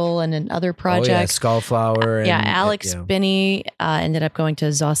Total and another project. Skullflower. Alex Binney ended up going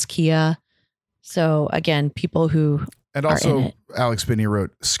to Zoskia. So again, people who and also Alex Binney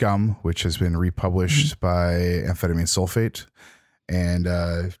wrote Scum, which has been republished by Amphetamine Sulfate, and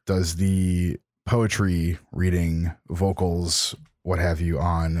does the poetry reading, vocals, what have you,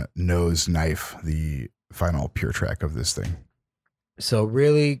 on Nose Knife, the final Pure track of this thing. So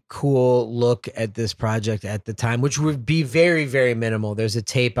really cool look at this project at the time, which would be very, very minimal. There's a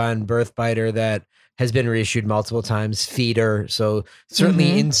tape on Birthbiter that has been reissued multiple times, Feeder. So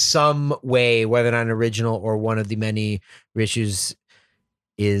certainly in some way, whether not an original or one of the many reissues,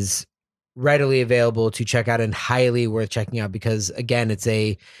 is readily available to check out and highly worth checking out, because again,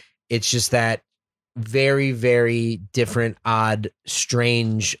 it's just that very, very different, odd,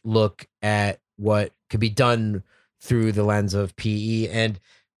 strange look at what could be done through the lens of PE. And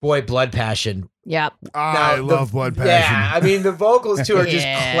boy, Blood Passion. Yep. I love Blood Passion. Yeah, I mean, the vocals too are just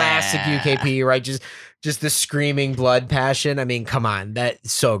classic UKP, right? Just the screaming Blood Passion. I mean, come on,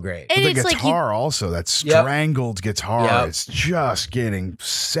 that's so great. And the guitar also, that strangled guitar, it's just getting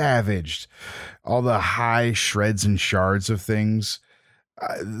savaged. All the high shreds and shards of things.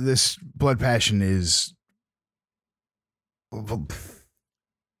 This Blood Passion is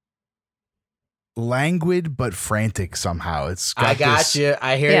languid but frantic somehow. I got you.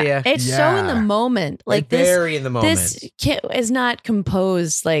 I hear you. It's so in the moment. Like this, very in the moment. This is not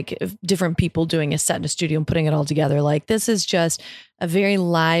composed like different people doing a set in a studio and putting it all together. Like this is just a very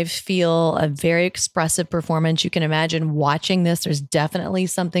live feel, a very expressive performance. You can imagine watching this. There's definitely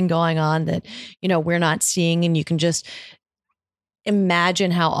something going on that, we're not seeing, and you can just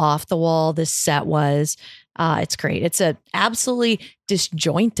imagine how off the wall this set was. It's great. It's absolutely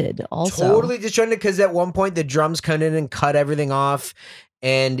disjointed also. Totally disjointed, because at one point the drums come in and cut everything off.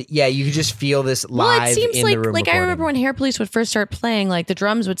 And yeah, you could just feel this live. Well, it seems in the room like I recording. remember when Hair Police would first start playing, like the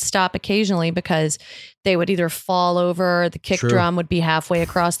drums would stop occasionally because they would either fall over, the kick drum would be halfway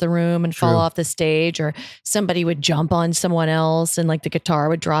across the room and fall off the stage, or somebody would jump on someone else and like the guitar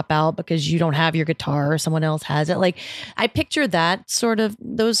would drop out because you don't have your guitar or someone else has it. Like I picture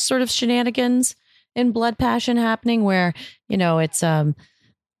those sort of shenanigans in Blood Passion happening where, it's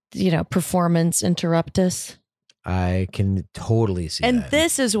performance interruptus. I can totally see and that.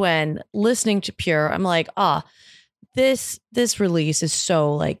 This is when listening to Pure, I'm like, this release is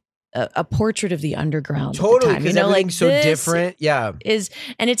so like a portrait of the underground. Totally, because everything's so different. Yeah,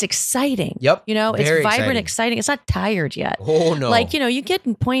 and it's exciting. Yep, it's vibrant, exciting. It's not tired yet. Oh no, like you get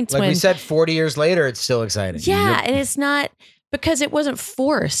in points like when we said 40 years later, it's still exciting. Yeah, and it's not. Because it wasn't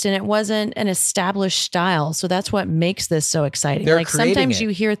forced and it wasn't an established style. So that's what makes this so exciting. They're like sometimes it. you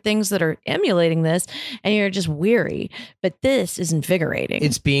hear things that are emulating this and you're just weary, but this is invigorating.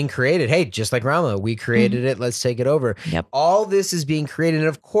 It's being created. Hey, just like Rama, we created it. Let's take it over. Yep. All this is being created. And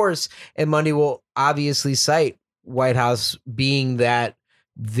of course, and Mundy will obviously cite White House being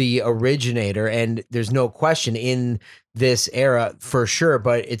the originator. And there's no question in this era for sure,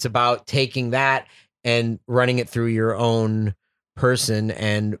 but it's about taking that and running it through your own person,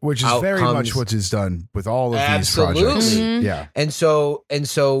 and which is very much what is done with all of these projects. Yeah. And so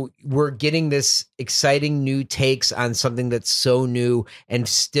we're getting this exciting new takes on something that's so new and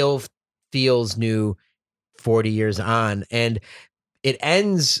still feels new 40 years on. And it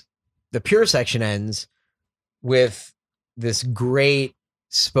ends, the Pure section ends with this great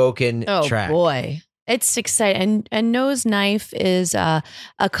spoken track. Oh boy. It's exciting. And Nose Knife is a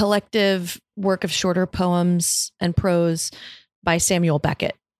collective work of shorter poems and prose by Samuel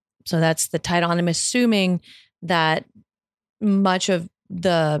Beckett. So that's the title. And I'm assuming that much of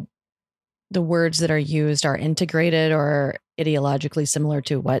the words that are used are integrated or ideologically similar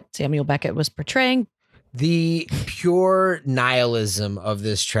to what Samuel Beckett was portraying. The pure nihilism of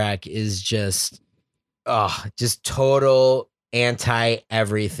this track is just total anti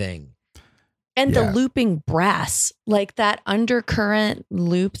everything. And the looping brass, like that undercurrent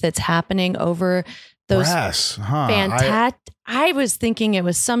loop that's happening over those brass, I was thinking it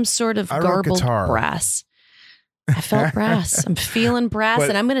was some sort of garbled brass. I felt brass. I'm feeling brass,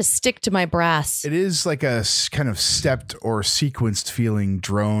 and I'm going to stick to my brass. It is like a kind of stepped or sequenced feeling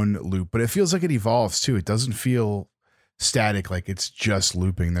drone loop, but it feels like it evolves too. It doesn't feel static, like it's just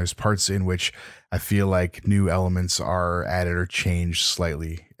looping. There's parts in which I feel like new elements are added or changed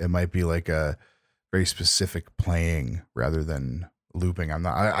slightly. It might be like a very specific playing rather than looping.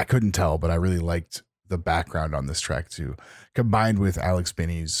 I couldn't tell, but I really liked the background on this track too, combined with Alex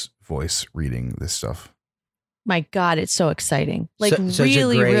Binney's voice reading this stuff. My God, it's so exciting. Like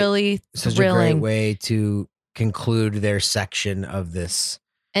really thrilling. Such a great way to conclude their section of this.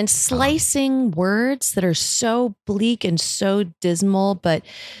 And slicing words that are so bleak and so dismal, but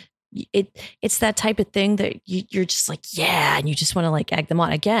it's that type of thing that you're just like, yeah, and you just want to like egg them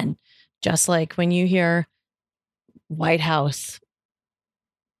on again. Just like when you hear White House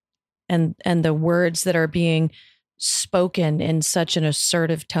and the words that are being spoken in such an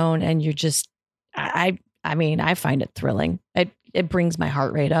assertive tone, and you're just, I find it thrilling. It brings my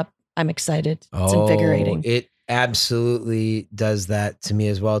heart rate up. I'm excited. It's invigorating. It absolutely does that to me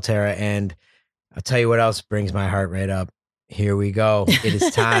as well, Tara. And I'll tell you what else brings my heart rate up. Here we go. It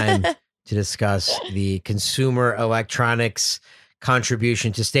is time to discuss the consumer electronics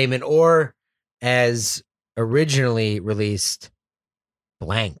contribution to Statement, or as originally released,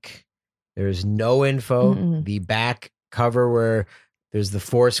 blank. There's no info. The back cover where there's the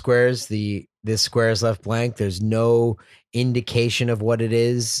 4 squares, this square is left blank. There's no indication of what it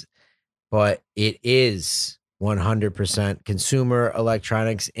is, but it is 100% consumer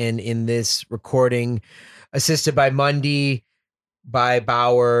electronics. And in this recording, assisted by Mundy, by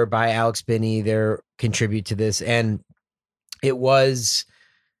Bauer, by Alex Binney, they contribute to this. And it was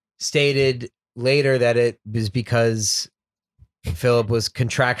stated later that it was because Philip was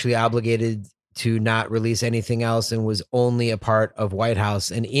contractually obligated to not release anything else and was only a part of White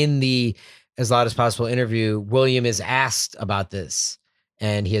House. And in the As Loud as Possible interview, William is asked about this,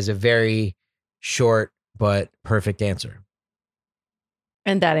 and he has a very short but perfect answer.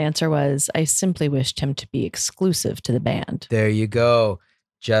 And that answer was, I simply wished him to be exclusive to the band. There you go.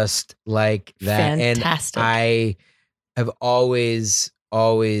 Just like that. Fantastic. And I have always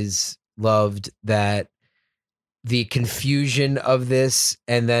loved that the confusion of this,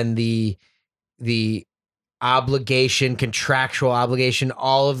 and then the obligation, contractual obligation,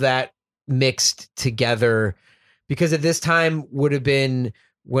 all of that mixed together, because at this time would have been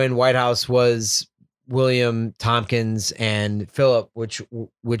when White House was William Tompkins and Philip,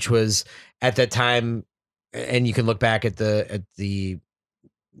 which was at that time, and you can look back at the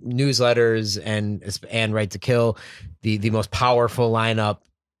newsletters and Right to Kill, the most powerful lineup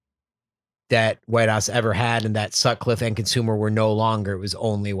that White House ever had, and that Sutcliffe and Consumer were no longer. It was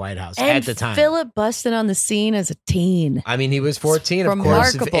only White House at the time. Philip busted on the scene as a teen. I mean, he was 14, of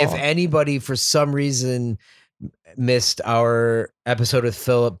course. If anybody for some reason missed our episode with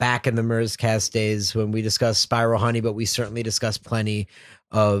Philip back in the Merzcast days when we discussed Spiral Honey, but we certainly discussed plenty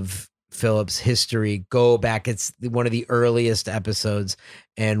of Philip's history, go back. It's one of the earliest episodes,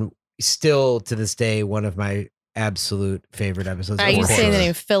 and still to this day, one of my absolute favorite episodes. You say the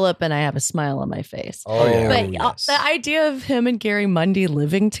name Philip and I have a smile on my face. Oh, yeah. But yes. The idea of him and Gary Mundy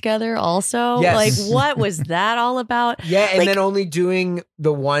living together also, like, what was that all about? Yeah, and then only doing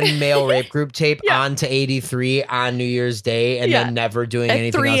the one male rape group tape on to 83 on New Year's Day, and then never doing at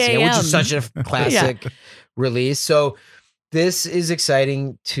anything else again, which is such a classic release. So this is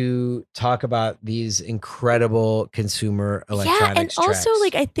exciting to talk about these incredible consumer electronics and also, tracks.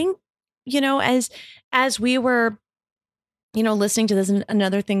 like, I think, as we were, listening to this, and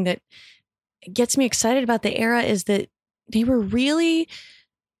another thing that gets me excited about the era is that they were really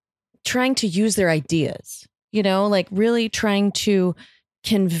trying to use their ideas, like really trying to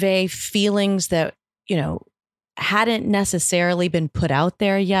convey feelings that, hadn't necessarily been put out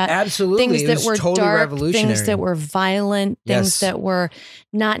there yet. Absolutely. Things that were totally dark, revolutionary. things that were violent, things that were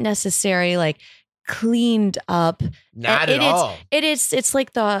not necessarily like cleaned up. Not at all. It's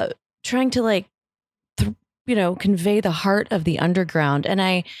like the trying to like, convey the heart of the underground. And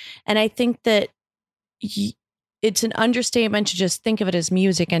I think that it's an understatement to just think of it as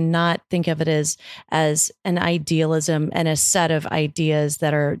music and not think of it as an idealism and a set of ideas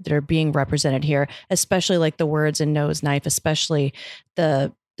that are being represented here, especially like the words in Nose Knife, especially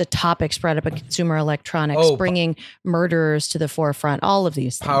the topics brought up in consumer electronics, bringing murderers to the forefront, all of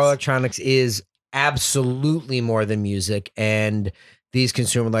these things. Power electronics is absolutely more than music, and these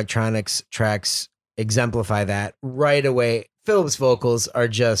consumer electronics tracks exemplify that right away. Philip's vocals are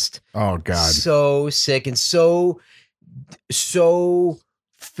just so sick and so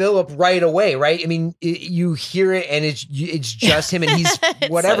Philip right away, right? I mean, you hear it and it's just him, and he's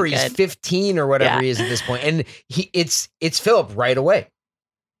whatever, so he's 15 or whatever he is at this point, and it's Philip right away.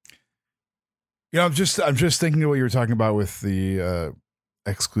 I'm just thinking of what you were talking about with the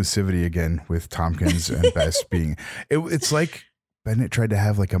exclusivity again with Tompkins and Best being it's like Bennett tried to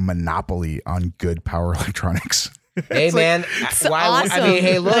have like a monopoly on good power electronics. Hey man, awesome. I mean,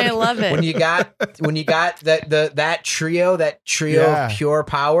 hey, look, I love it. when you got that trio of pure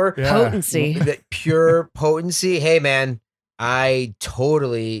power, potency, that pure potency. Hey man, I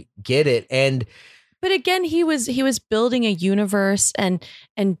totally get it. But again, he was building a universe and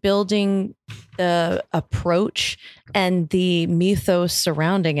building the approach and the mythos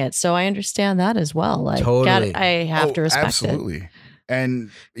surrounding it. So I understand that as well. Like, totally. I have to respect absolutely. it.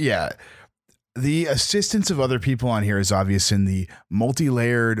 And the assistance of other people on here is obvious in the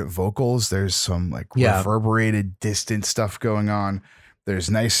multi-layered vocals. There's some like reverberated, distant stuff going on.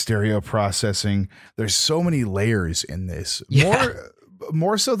 There's nice stereo processing. There's so many layers in this.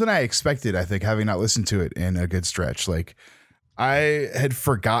 More so than I expected, I think, having not listened to it in a good stretch. Like, I had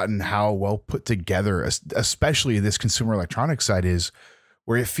forgotten how well put together, especially this consumer electronics side is,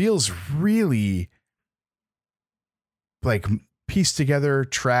 where it feels really like pieced together,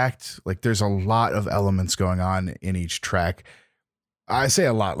 tracked. Like, there's a lot of elements going on in each track. I say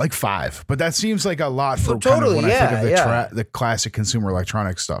a lot, like 5, but that seems like a lot for kind of when I think of the classic consumer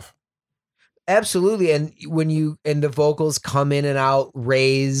electronics stuff. Absolutely. And when the vocals come in and out,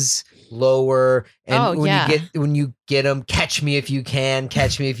 raise, lower, and when you get them, catch me if you can,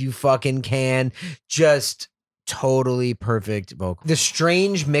 catch me if you fucking can, just totally perfect vocal. The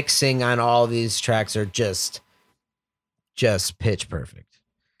strange mixing on all these tracks are just pitch perfect.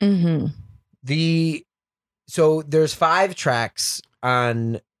 Mm-hmm. So there's 5 tracks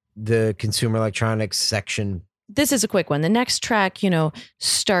on the consumer electronics section. This is a quick one. The next track,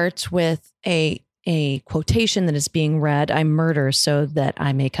 starts with a quotation that is being read. I murder so that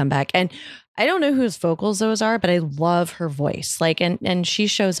I may come back. And I don't know whose vocals those are, but I love her voice. Like, and she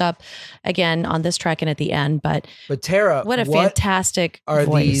shows up again on this track and at the end. But Tara, what a fantastic are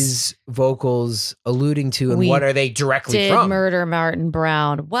voice. These vocals alluding to, and what are they directly from? Murder Martin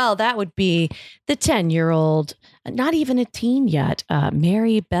Brown. Well, that would be the 10-year-old, not even a teen yet,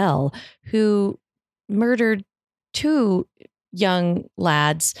 Mary Bell, who murdered 2 young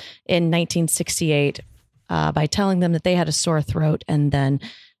lads in 1968 by telling them that they had a sore throat, and then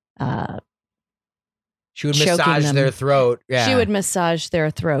she would massage their throat. Yeah. She would massage their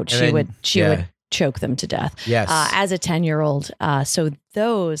throat. She would choke them to death. Yes. As a 10-year-old. So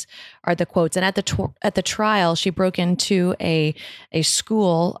those are the quotes. And at the trial, she broke into a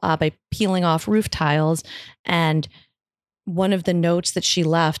school by peeling off roof tiles. And one of the notes that she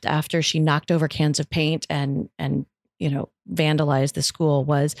left after she knocked over cans of paint and vandalized the school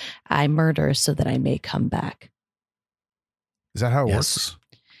was, "I murder so that I may come back." Is that how it works?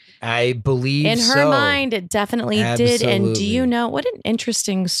 I believe in her mind, it definitely did. And do you know what an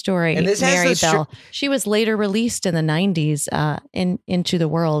interesting story? And this Mary Bell. She was later released in the 90s into the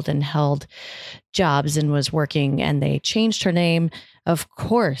world and held jobs and was working. And they changed her name. Of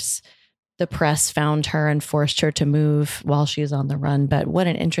course, the press found her and forced her to move while she was on the run. But what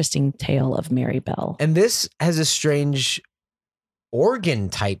an interesting tale of Mary Bell. And this has a strange organ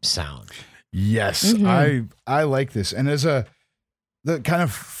type sound. Yes, I like this. And as the kind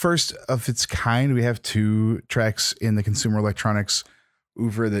of first of its kind, we have 2 tracks in the consumer electronics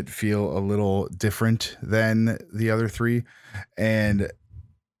oeuvre that feel a little different than the other 3. And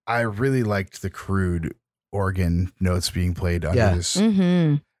I really liked the crude organ notes being played under this.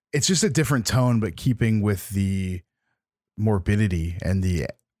 Mm-hmm. It's just a different tone, but keeping with the morbidity and the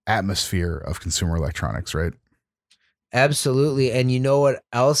atmosphere of consumer electronics, right? Absolutely. And you know what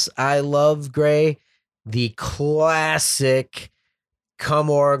else I love, Gray? The classic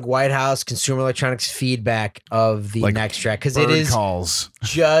Comorg White House consumer electronics feedback of the next track, because it is calls.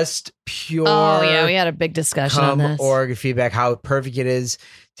 Just pure. Oh yeah, we had a big discussion on this. Comorg feedback, how perfect it is.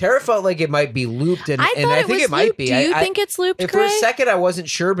 Tara felt like it might be looped, and I think it might looped. be. Do you think it's looped? For a second, I wasn't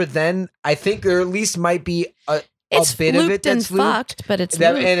sure, but then I think there at least might be a bit of it that's looped, fucked, but it's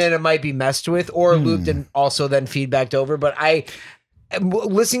looped. And then it might be messed with or looped and also then feedbacked over. But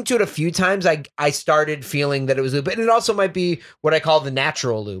listening to it a few times, I started feeling that it was loop, and it also might be what I call the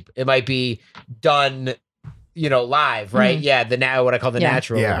natural loop. It might be done, live, right? Yeah, what I call the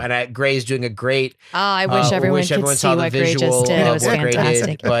natural loop. And Gray's doing a great. Oh, I wish everyone could see what Gray just did. It was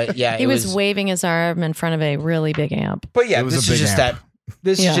fantastic. But yeah, he was waving his arm in front of a really big amp. But yeah, this is just amp.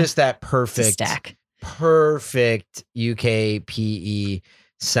 This is just that perfect stack, perfect UK PE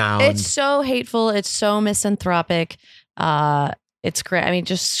sound. It's so hateful. It's so misanthropic. It's great. I mean,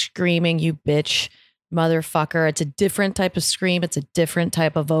 just screaming, "You bitch, motherfucker." It's a different type of scream. It's a different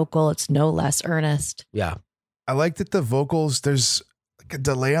type of vocal. It's no less earnest. Yeah. I like that the vocals, there's like a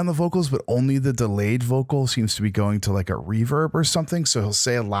delay on the vocals, but only the delayed vocal seems to be going to like a reverb or something. So he'll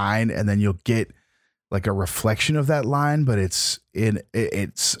say a line and then you'll get like a reflection of that line, but it's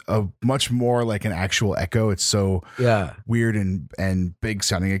a much more like an actual echo. It's so weird and big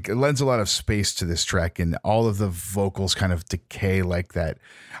sounding. It lends a lot of space to this track, and all of the vocals kind of decay like that.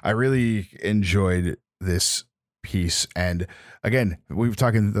 I really enjoyed this piece. And again, we're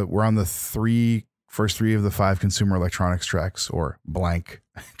on the first three of the 5 consumer electronics tracks, or blank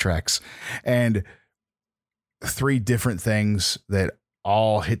tracks, and 3 different things that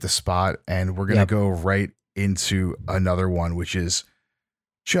all hit the spot. And we're going to go right into another one, which is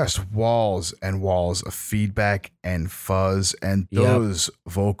just walls and walls of feedback and fuzz. And those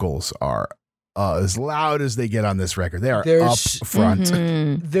vocals are as loud as they get on this record. They are up front.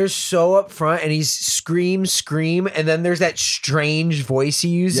 Mm-hmm. They're so up front, and he's scream. And then there's that strange voice he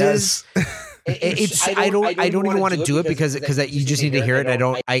uses. Yes. I don't even want to do it because you just need to hear it.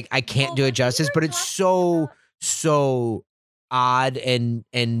 And I can't do it justice, but it's so odd and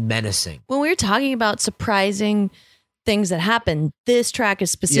menacing. When we were talking about surprising things that happen, this track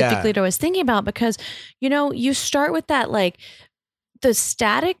is specifically what I was thinking about, because you start with that, like the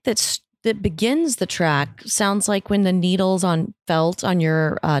static that begins the track sounds like when the needles on felt on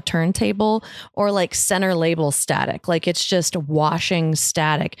your turntable, or like center label static, like it's just washing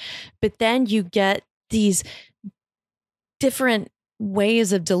static. But then you get these different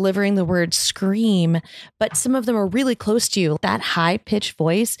ways of delivering the word scream, but some of them are really close to you. That high pitched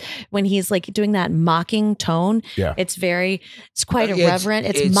voice when he's like doing that mocking tone. Yeah. It's quite irreverent.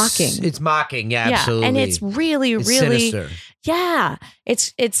 It's mocking. It's mocking. Yeah, absolutely. And it's really sinister. Yeah.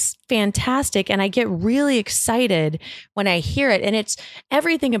 It's fantastic. And I get really excited when I hear it. And it's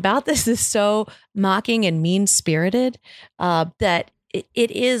everything about this is so mocking and mean spirited that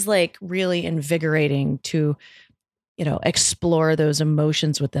it is like really invigorating to explore those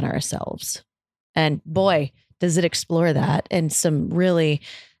emotions within ourselves. And boy, does it explore that in some really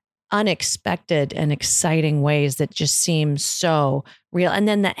unexpected and exciting ways that just seem so real. And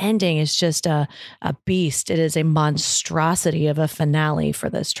then the ending is just a beast. It is a monstrosity of a finale for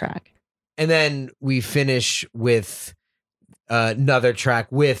this track. And then we finish with another track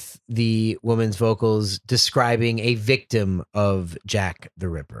with the woman's vocals describing a victim of Jack the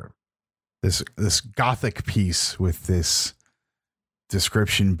Ripper. This gothic piece with this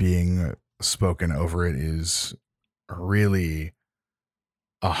description being spoken over it is really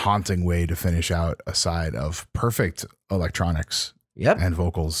a haunting way to finish out a side of perfect electronics and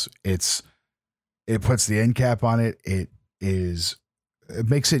vocals. It puts the end cap on it. It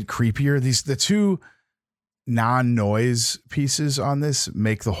makes it creepier. The two non-noise pieces on this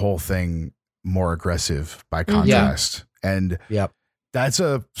make the whole thing more aggressive by contrast. And that's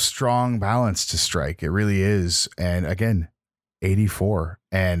a strong balance to strike. It really is. And again, 84.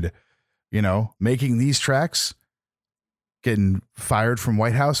 And, you know, making these tracks, getting fired from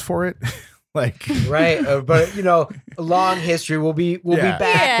White House for it. Like, right. But, you know, a long history. We'll be back. We'll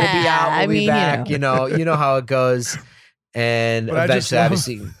be out. We'll be back. You know how it goes. And but eventually,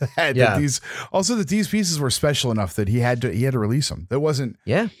 obviously, that these pieces were special enough that he had to release them. There wasn't.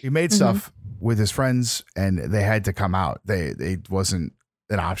 He made stuff with his friends, and they had to come out. They wasn't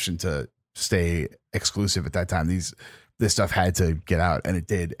an option to stay exclusive at that time. This stuff had to get out, and it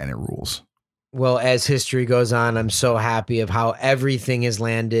did, and it rules. Well, as history goes on, I'm so happy of how everything has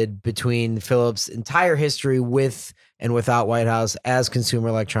landed between Philips' entire history with and without White House as consumer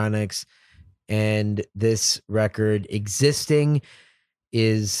electronics. And this record existing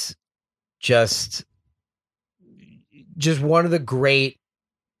is just one of the great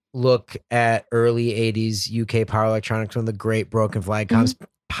look at early 80s UK power electronics, one of the great Broken Flag comps,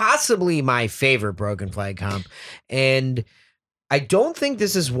 possibly my favorite Broken Flag comp. And I don't think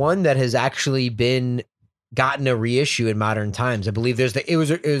this is one that has actually been gotten a reissue in modern times. I believe it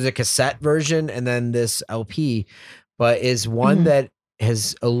was a cassette version and then this LP, but is one that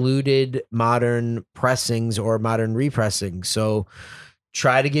has eluded modern pressings or modern repressing. So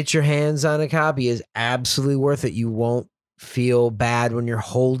try to get your hands on a copy. Is absolutely worth it. You won't feel bad when you're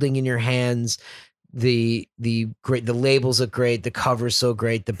holding in your hands the labels look great, the cover's so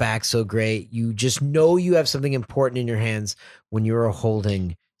great, the back's so great. You just know you have something important in your hands when you're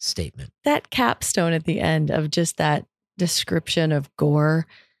holding Statement. That capstone at the end of just that description of Gore,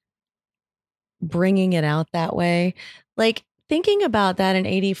 bringing it out that way, like thinking about that in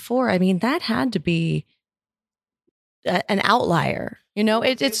 84, I mean, that had to be an outlier. You know,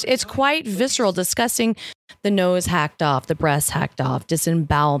 it's quite visceral, discussing the nose hacked off, the breast hacked off,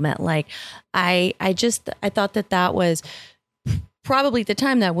 disembowelment. Like I thought that was probably at the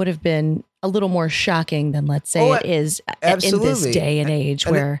time that would have been a little more shocking than, let's say, it is absolutely. in this day and age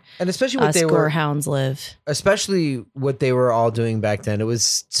where especially what they were gorehounds live. Especially what they were all doing back then. It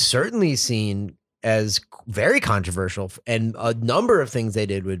was certainly seen as very controversial, and a number of things they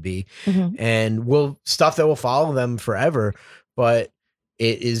did would be, and stuff that will follow them forever. But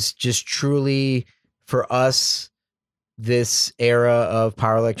it is just truly, for us, this era of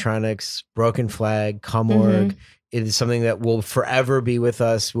power electronics, Broken Flag, Comorg, it is something that will forever be with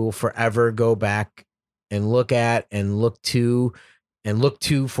us. We will forever go back and look at and look to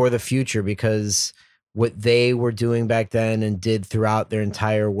for the future, because what they were doing back then and did throughout their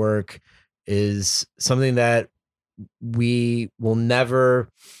entire work is something that we will never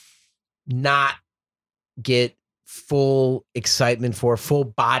not get full excitement for, full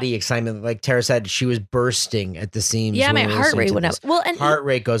body excitement. Like Tara said, she was bursting at the seams. Yeah, my heart rate went up. Well, and heart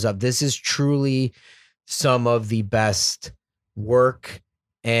rate goes up. This is truly some of the best work,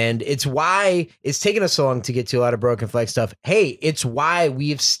 and it's why it's taken us so long to get to a lot of Broken Flag stuff. Hey, it's why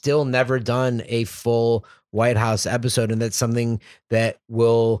we've still never done a full White House episode, and that's something that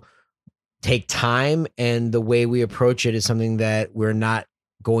will take time, and the way we approach it is something that we're not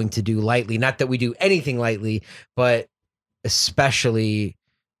going to do lightly. Not that we do anything lightly, but especially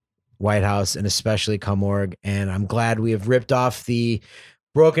White House and especially Comorg. And I'm glad we have ripped off the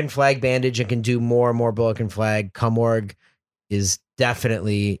Broken Flag bandage and can do more and more Broken Flag. Comorg is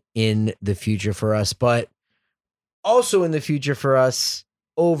definitely in the future for us, but also in the future for us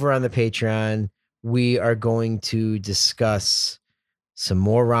over on the Patreon, we are going to discuss some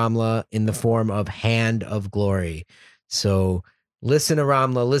more Ramla in the form of Hand of Glory. So listen to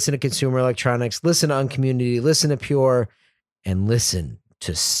Ramla, listen to Consumer Electronics, listen to Uncommunity, listen to Pure, and listen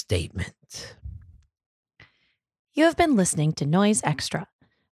to Statement. You have been listening to Noise Extra.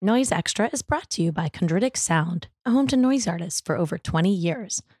 Noise Extra is brought to you by Chondritic Sound, a home to noise artists for over 20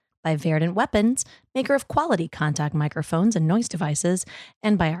 years, by Verdant Weapons, maker of quality contact microphones and noise devices,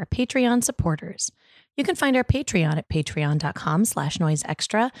 and by our Patreon supporters. You can find our Patreon at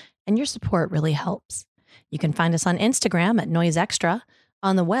patreon.com/noiseextra, and your support really helps. You can find us on Instagram at noiseextra,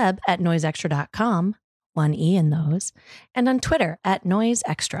 on the web at noiseextra.com, 1 E in those, and on Twitter at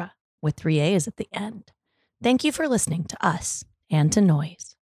noiseextra, with 3 A's at the end. Thank you for listening to us and to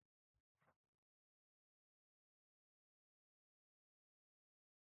Noise.